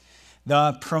evil,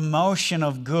 the promotion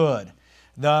of good,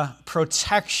 the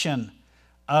protection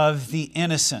of the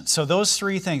innocent. So those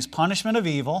three things, punishment of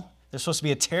evil, they're supposed to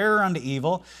be a terror unto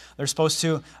evil. They're supposed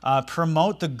to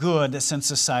promote the good that's in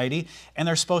society. And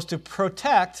they're supposed to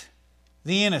protect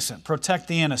the innocent. Protect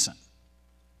the innocent.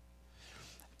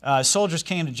 soldiers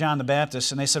came to John the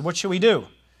Baptist, and they said, "What should we do?"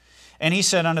 And he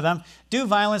said unto them, "Do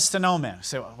violence to no man."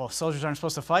 Say, well, soldiers aren't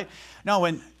supposed to fight? No,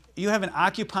 when you have an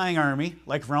occupying army,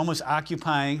 like Rome was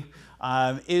occupying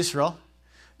Israel,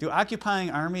 do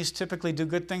occupying armies typically do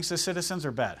good things to citizens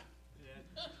or bad?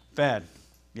 Bad,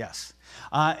 yes.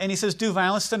 And he says, "Do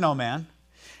violence to no man."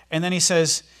 And then he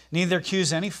says, "Neither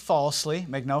accuse any falsely,"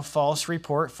 make no false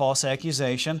report, false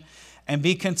accusation, "and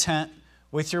be content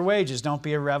with your wages." Don't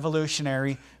be a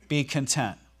revolutionary, be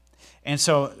content. And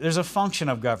so there's a function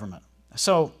of government.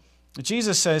 So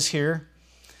Jesus says here,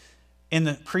 in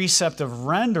the precept of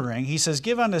rendering, he says,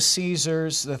 "Give unto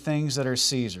Caesar's the things that are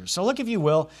Caesar's." So look, if you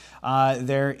will,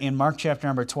 there in Mark chapter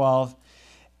number 12,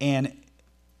 and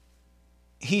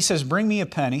he says, "Bring me a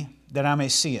penny that I may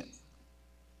see it."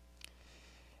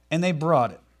 And they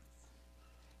brought it.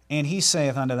 And he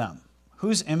saith unto them,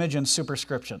 "Whose image and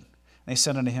superscription?" They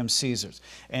said unto him, "Caesar's."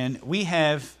 And we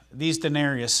have these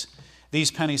denarius,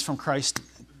 these pennies from Christ's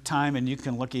time, and you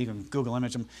can Google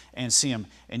image them and see them,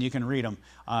 and you can read them.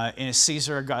 And it's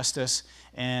Caesar Augustus,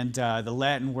 and the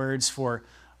Latin words for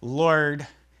Lord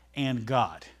and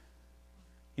God.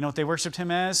 You know what they worshiped him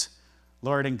as?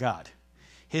 Lord and God.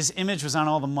 His image was on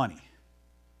all the money.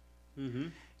 Mm-hmm.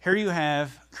 Here you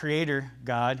have Creator,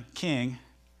 God, King,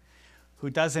 who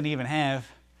doesn't even have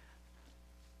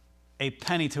a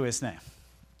penny to his name.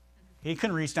 He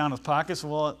couldn't reach down his pockets.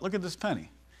 Well, look at this penny.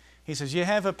 He says, "You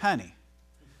have a penny."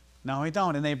 No, he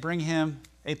don't. And they bring him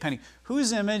a penny.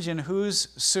 Whose image and whose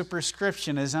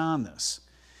superscription is on this?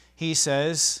 He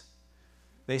says,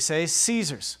 they say,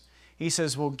 "Caesar's." He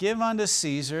says, "Well, give unto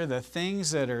Caesar the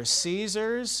things that are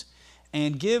Caesar's,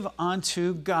 and give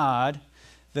unto God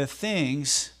the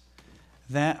things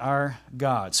that are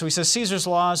God's." So he says, Caesar's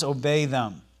laws, obey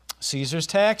them. Caesar's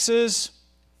taxes,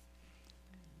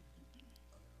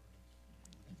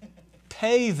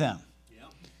 pay them.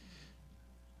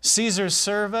 Caesar's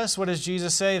service, what does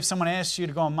Jesus say? If someone asks you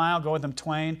to go a mile, go with them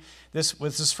twain. This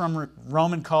is from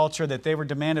Roman culture, that they were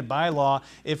demanded by law.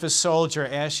 If a soldier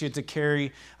asked you to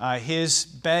carry his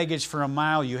baggage for a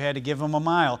mile, you had to give him a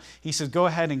mile. He says, go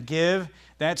ahead and give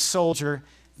that soldier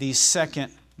the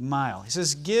second mile. He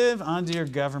says, give unto your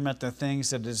government the things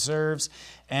that it deserves,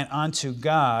 and unto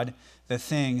God the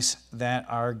things that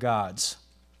are God's.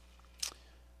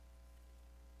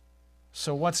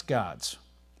 So what's God's?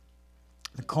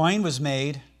 The coin was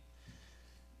made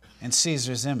in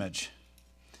Caesar's image,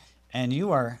 and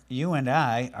you and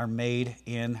I are made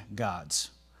in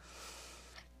God's.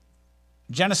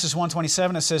 Genesis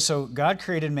 1:27, it says, so God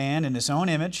created man in his own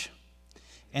image,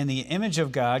 and the image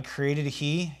of God created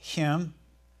he him,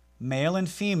 male and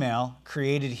female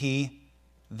created he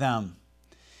them.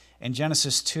 In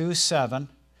Genesis 2:7,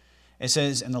 it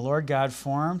says, and the Lord God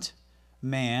formed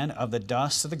man of the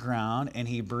dust of the ground, and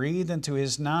he breathed into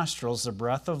his nostrils the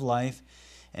breath of life,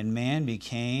 and man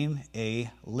became a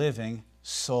living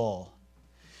soul.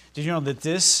 Did you know that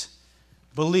this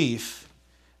belief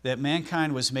that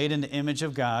mankind was made in the image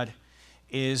of God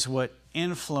is what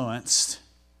influenced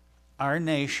our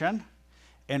nation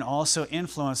and also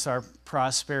influenced our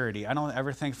prosperity? I don't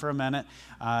ever think for a minute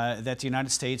that the United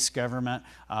States government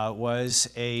was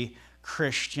a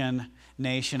Christian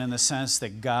nation in the sense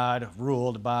that God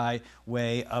ruled by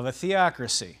way of a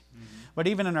theocracy. Mm-hmm. But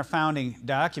even in our founding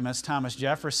documents, Thomas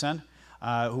Jefferson,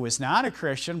 who was not a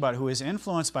Christian but who was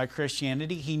influenced by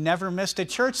Christianity, he never missed a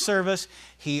church service.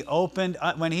 He opened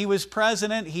when he was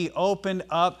president. He opened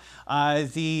up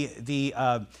he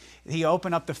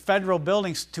opened up the federal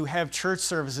buildings to have church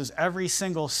services every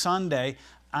single Sunday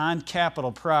on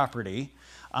Capitol property.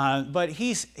 But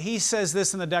he says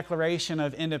this in the Declaration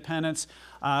of Independence: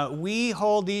 we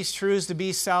hold these truths to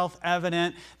be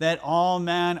self-evident, that all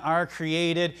men are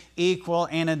created equal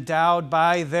and endowed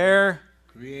by their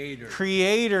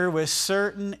Creator with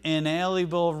certain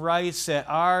inalienable rights, that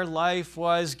our life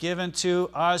was given to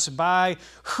us by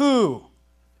who?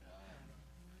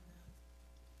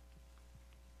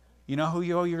 You know who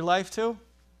you owe your life to?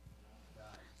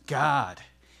 God.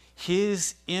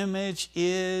 His image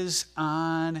is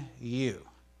on you.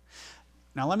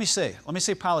 Now let me say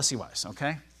policy-wise,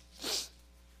 okay?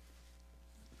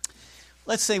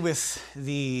 Let's say with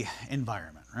the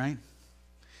environment, right?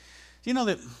 You know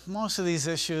that most of these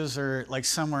issues are like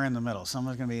somewhere in the middle.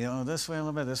 Someone's going to be, this way a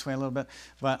little bit, this way a little bit.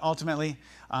 But ultimately,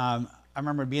 I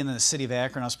remember being in the city of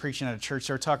Akron. I was preaching at a church.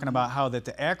 They were talking about how that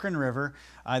the Akron River,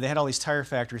 they had all these tire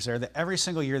factories there, that every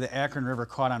single year the Akron River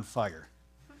caught on fire.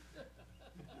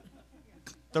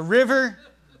 The river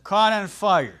caught on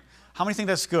fire. How many think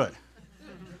that's good?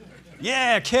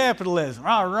 Yeah, capitalism.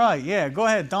 All right, yeah, go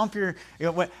ahead, dump your.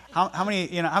 How many?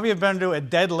 Have you been to a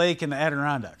dead lake in the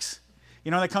Adirondacks?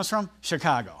 You know where that comes from?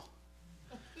 Chicago.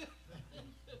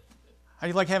 How do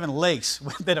you like having lakes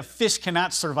that a fish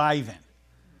cannot survive in?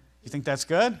 You think that's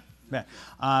good?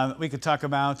 Yeah. We could talk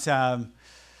about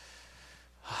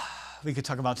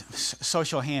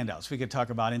social handouts. We could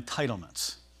talk about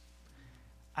entitlements.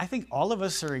 I think all of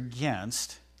us are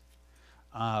against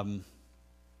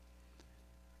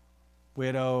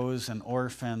widows and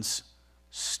orphans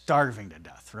starving to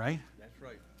death, right? That's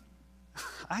right.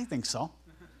 I think so.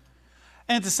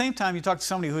 And at the same time, you talk to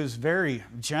somebody who is very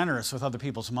generous with other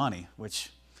people's money, which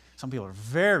some people are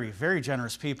very, very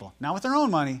generous people. Not with their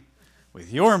own money,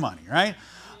 with your money, right?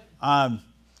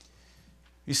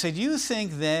 You say, do you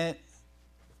think that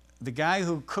the guy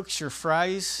who cooks your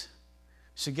fries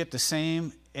should get the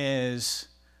same as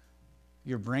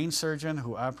your brain surgeon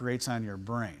who operates on your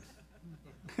brain?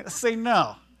 Say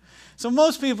no. So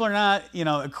most people are not,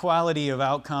 equality of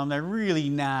outcome. They're really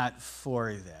not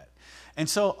for that. And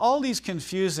so all these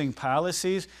confusing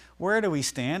policies, where do we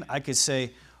stand? I could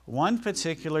say one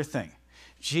particular thing.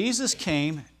 Jesus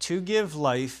came to give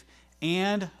life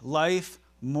and life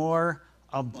more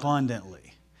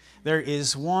abundantly. There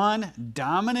is one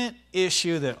dominant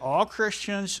issue that all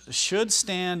Christians should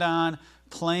stand on,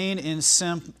 plain and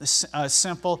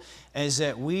simple, is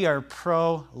that we are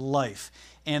pro-life.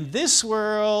 In this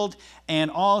world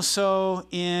and also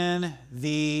in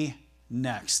the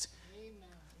next.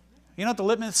 You know what the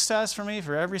litmus test for me,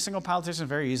 for every single politician,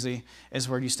 very easy, is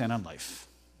where do you stand on life?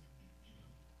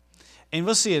 And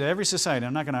we'll see it in every society.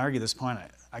 I'm not going to argue this point.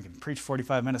 I can preach a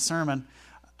 45-minute sermon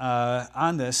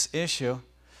on this issue,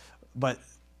 but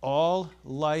all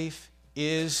life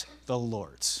is the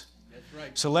Lord's. That's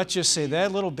right. So let's just say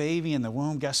that little baby in the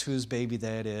womb, guess whose baby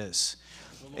that is?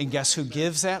 And guess who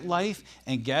gives that life?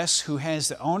 And guess who has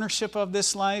the ownership of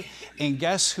this life? And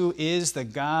guess who is the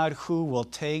God who will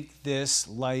take this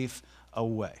life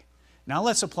away? Now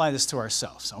let's apply this to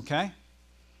ourselves, okay?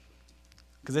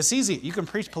 Because it's easy. You can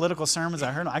preach political sermons.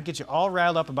 I get you all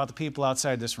riled up about the people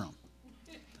outside this room.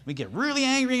 We get really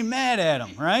angry and mad at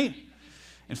them, right?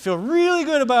 And feel really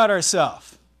good about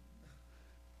ourselves.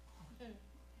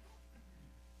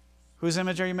 Whose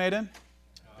image are you made in?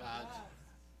 God.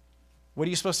 What are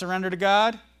you supposed to render to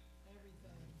God?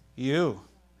 You.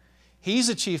 He's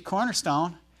the chief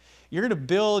cornerstone. You're to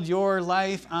build your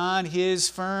life on His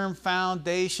firm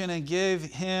foundation and give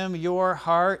Him your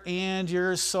heart and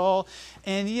your soul.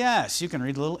 And yes, you can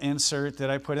read a little insert that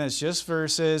I put in. It's just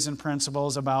verses and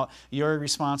principles about your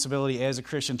responsibility as a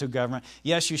Christian to government.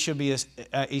 Yes, you should be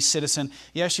a citizen.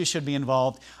 Yes, you should be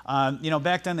involved.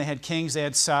 Back then they had kings, they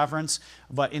had sovereigns,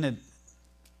 but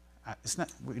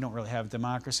we don't really have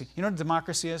democracy. You know what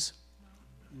democracy is?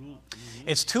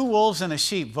 It's two wolves and a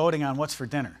sheep voting on what's for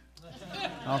dinner.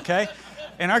 Okay?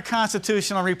 In our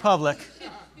constitutional republic,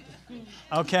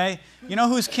 okay, you know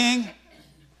who's king?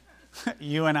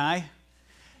 You and I.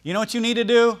 You know what you need to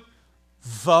do?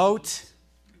 Vote.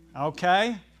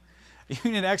 Okay?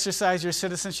 You need to exercise your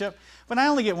citizenship. But I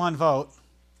only get one vote.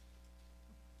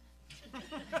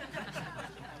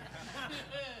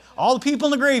 All the people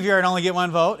in the graveyard only get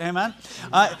one vote. Amen?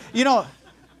 I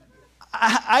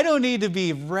don't need to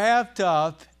be wrapped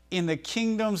up in the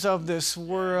kingdoms of this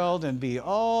world and be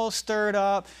all stirred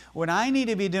up. What I need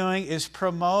to be doing is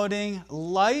promoting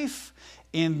life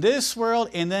in this world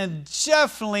and then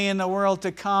definitely in the world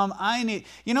to come.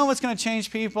 You know what's going to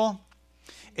change people?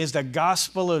 Is the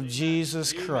gospel of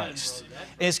Jesus Christ.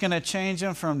 It's going to change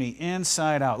them from the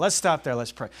inside out. Let's stop there.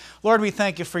 Let's pray. Lord, we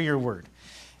thank you for your word.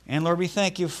 And Lord, we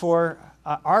thank you for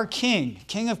our King,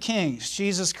 King of Kings,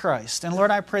 Jesus Christ. And Lord,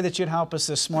 I pray that you'd help us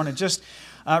this morning. Just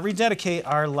rededicate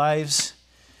our lives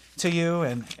to you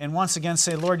and once again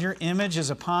say, Lord, your image is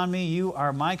upon me. You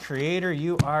are my creator.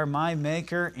 You are my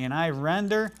maker. And I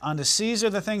render unto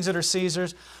Caesar the things that are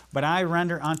Caesar's, but I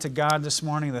render unto God this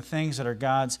morning the things that are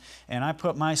God's. And I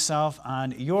put myself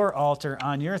on your altar,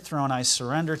 on your throne. I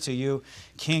surrender to you,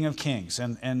 King of Kings.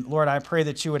 And Lord, I pray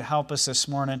that you would help us this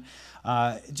morning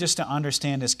just to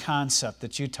understand this concept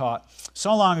that you taught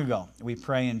so long ago. We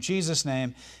pray in Jesus'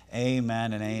 name,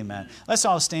 amen and amen. Let's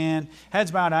all stand,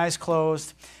 heads bowed, eyes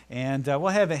closed, and we'll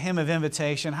have a hymn of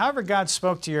invitation. However God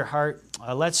spoke to your heart,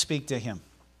 let's speak to Him.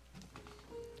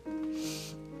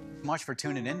 Much for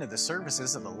tuning in to the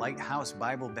services of the Lighthouse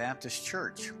Bible Baptist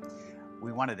Church.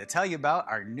 we wanted to tell you about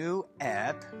our new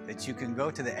app that you can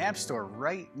go to the App Store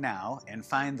right now and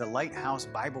find the Lighthouse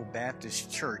Bible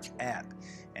Baptist Church app.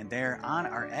 And there on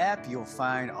our app, you'll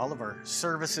find all of our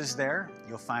services there.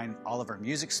 You'll find all of our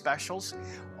music specials.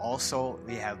 Also,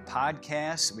 we have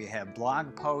podcasts, we have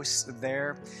blog posts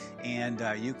there, and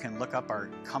you can look up our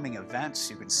coming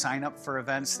events. You can sign up for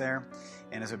events there.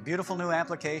 And it's a beautiful new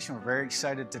application. We're very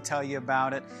excited to tell you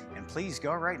about it. And please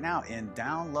go right now and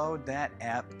download that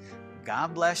app.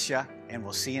 God bless you, and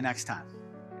we'll see you next time.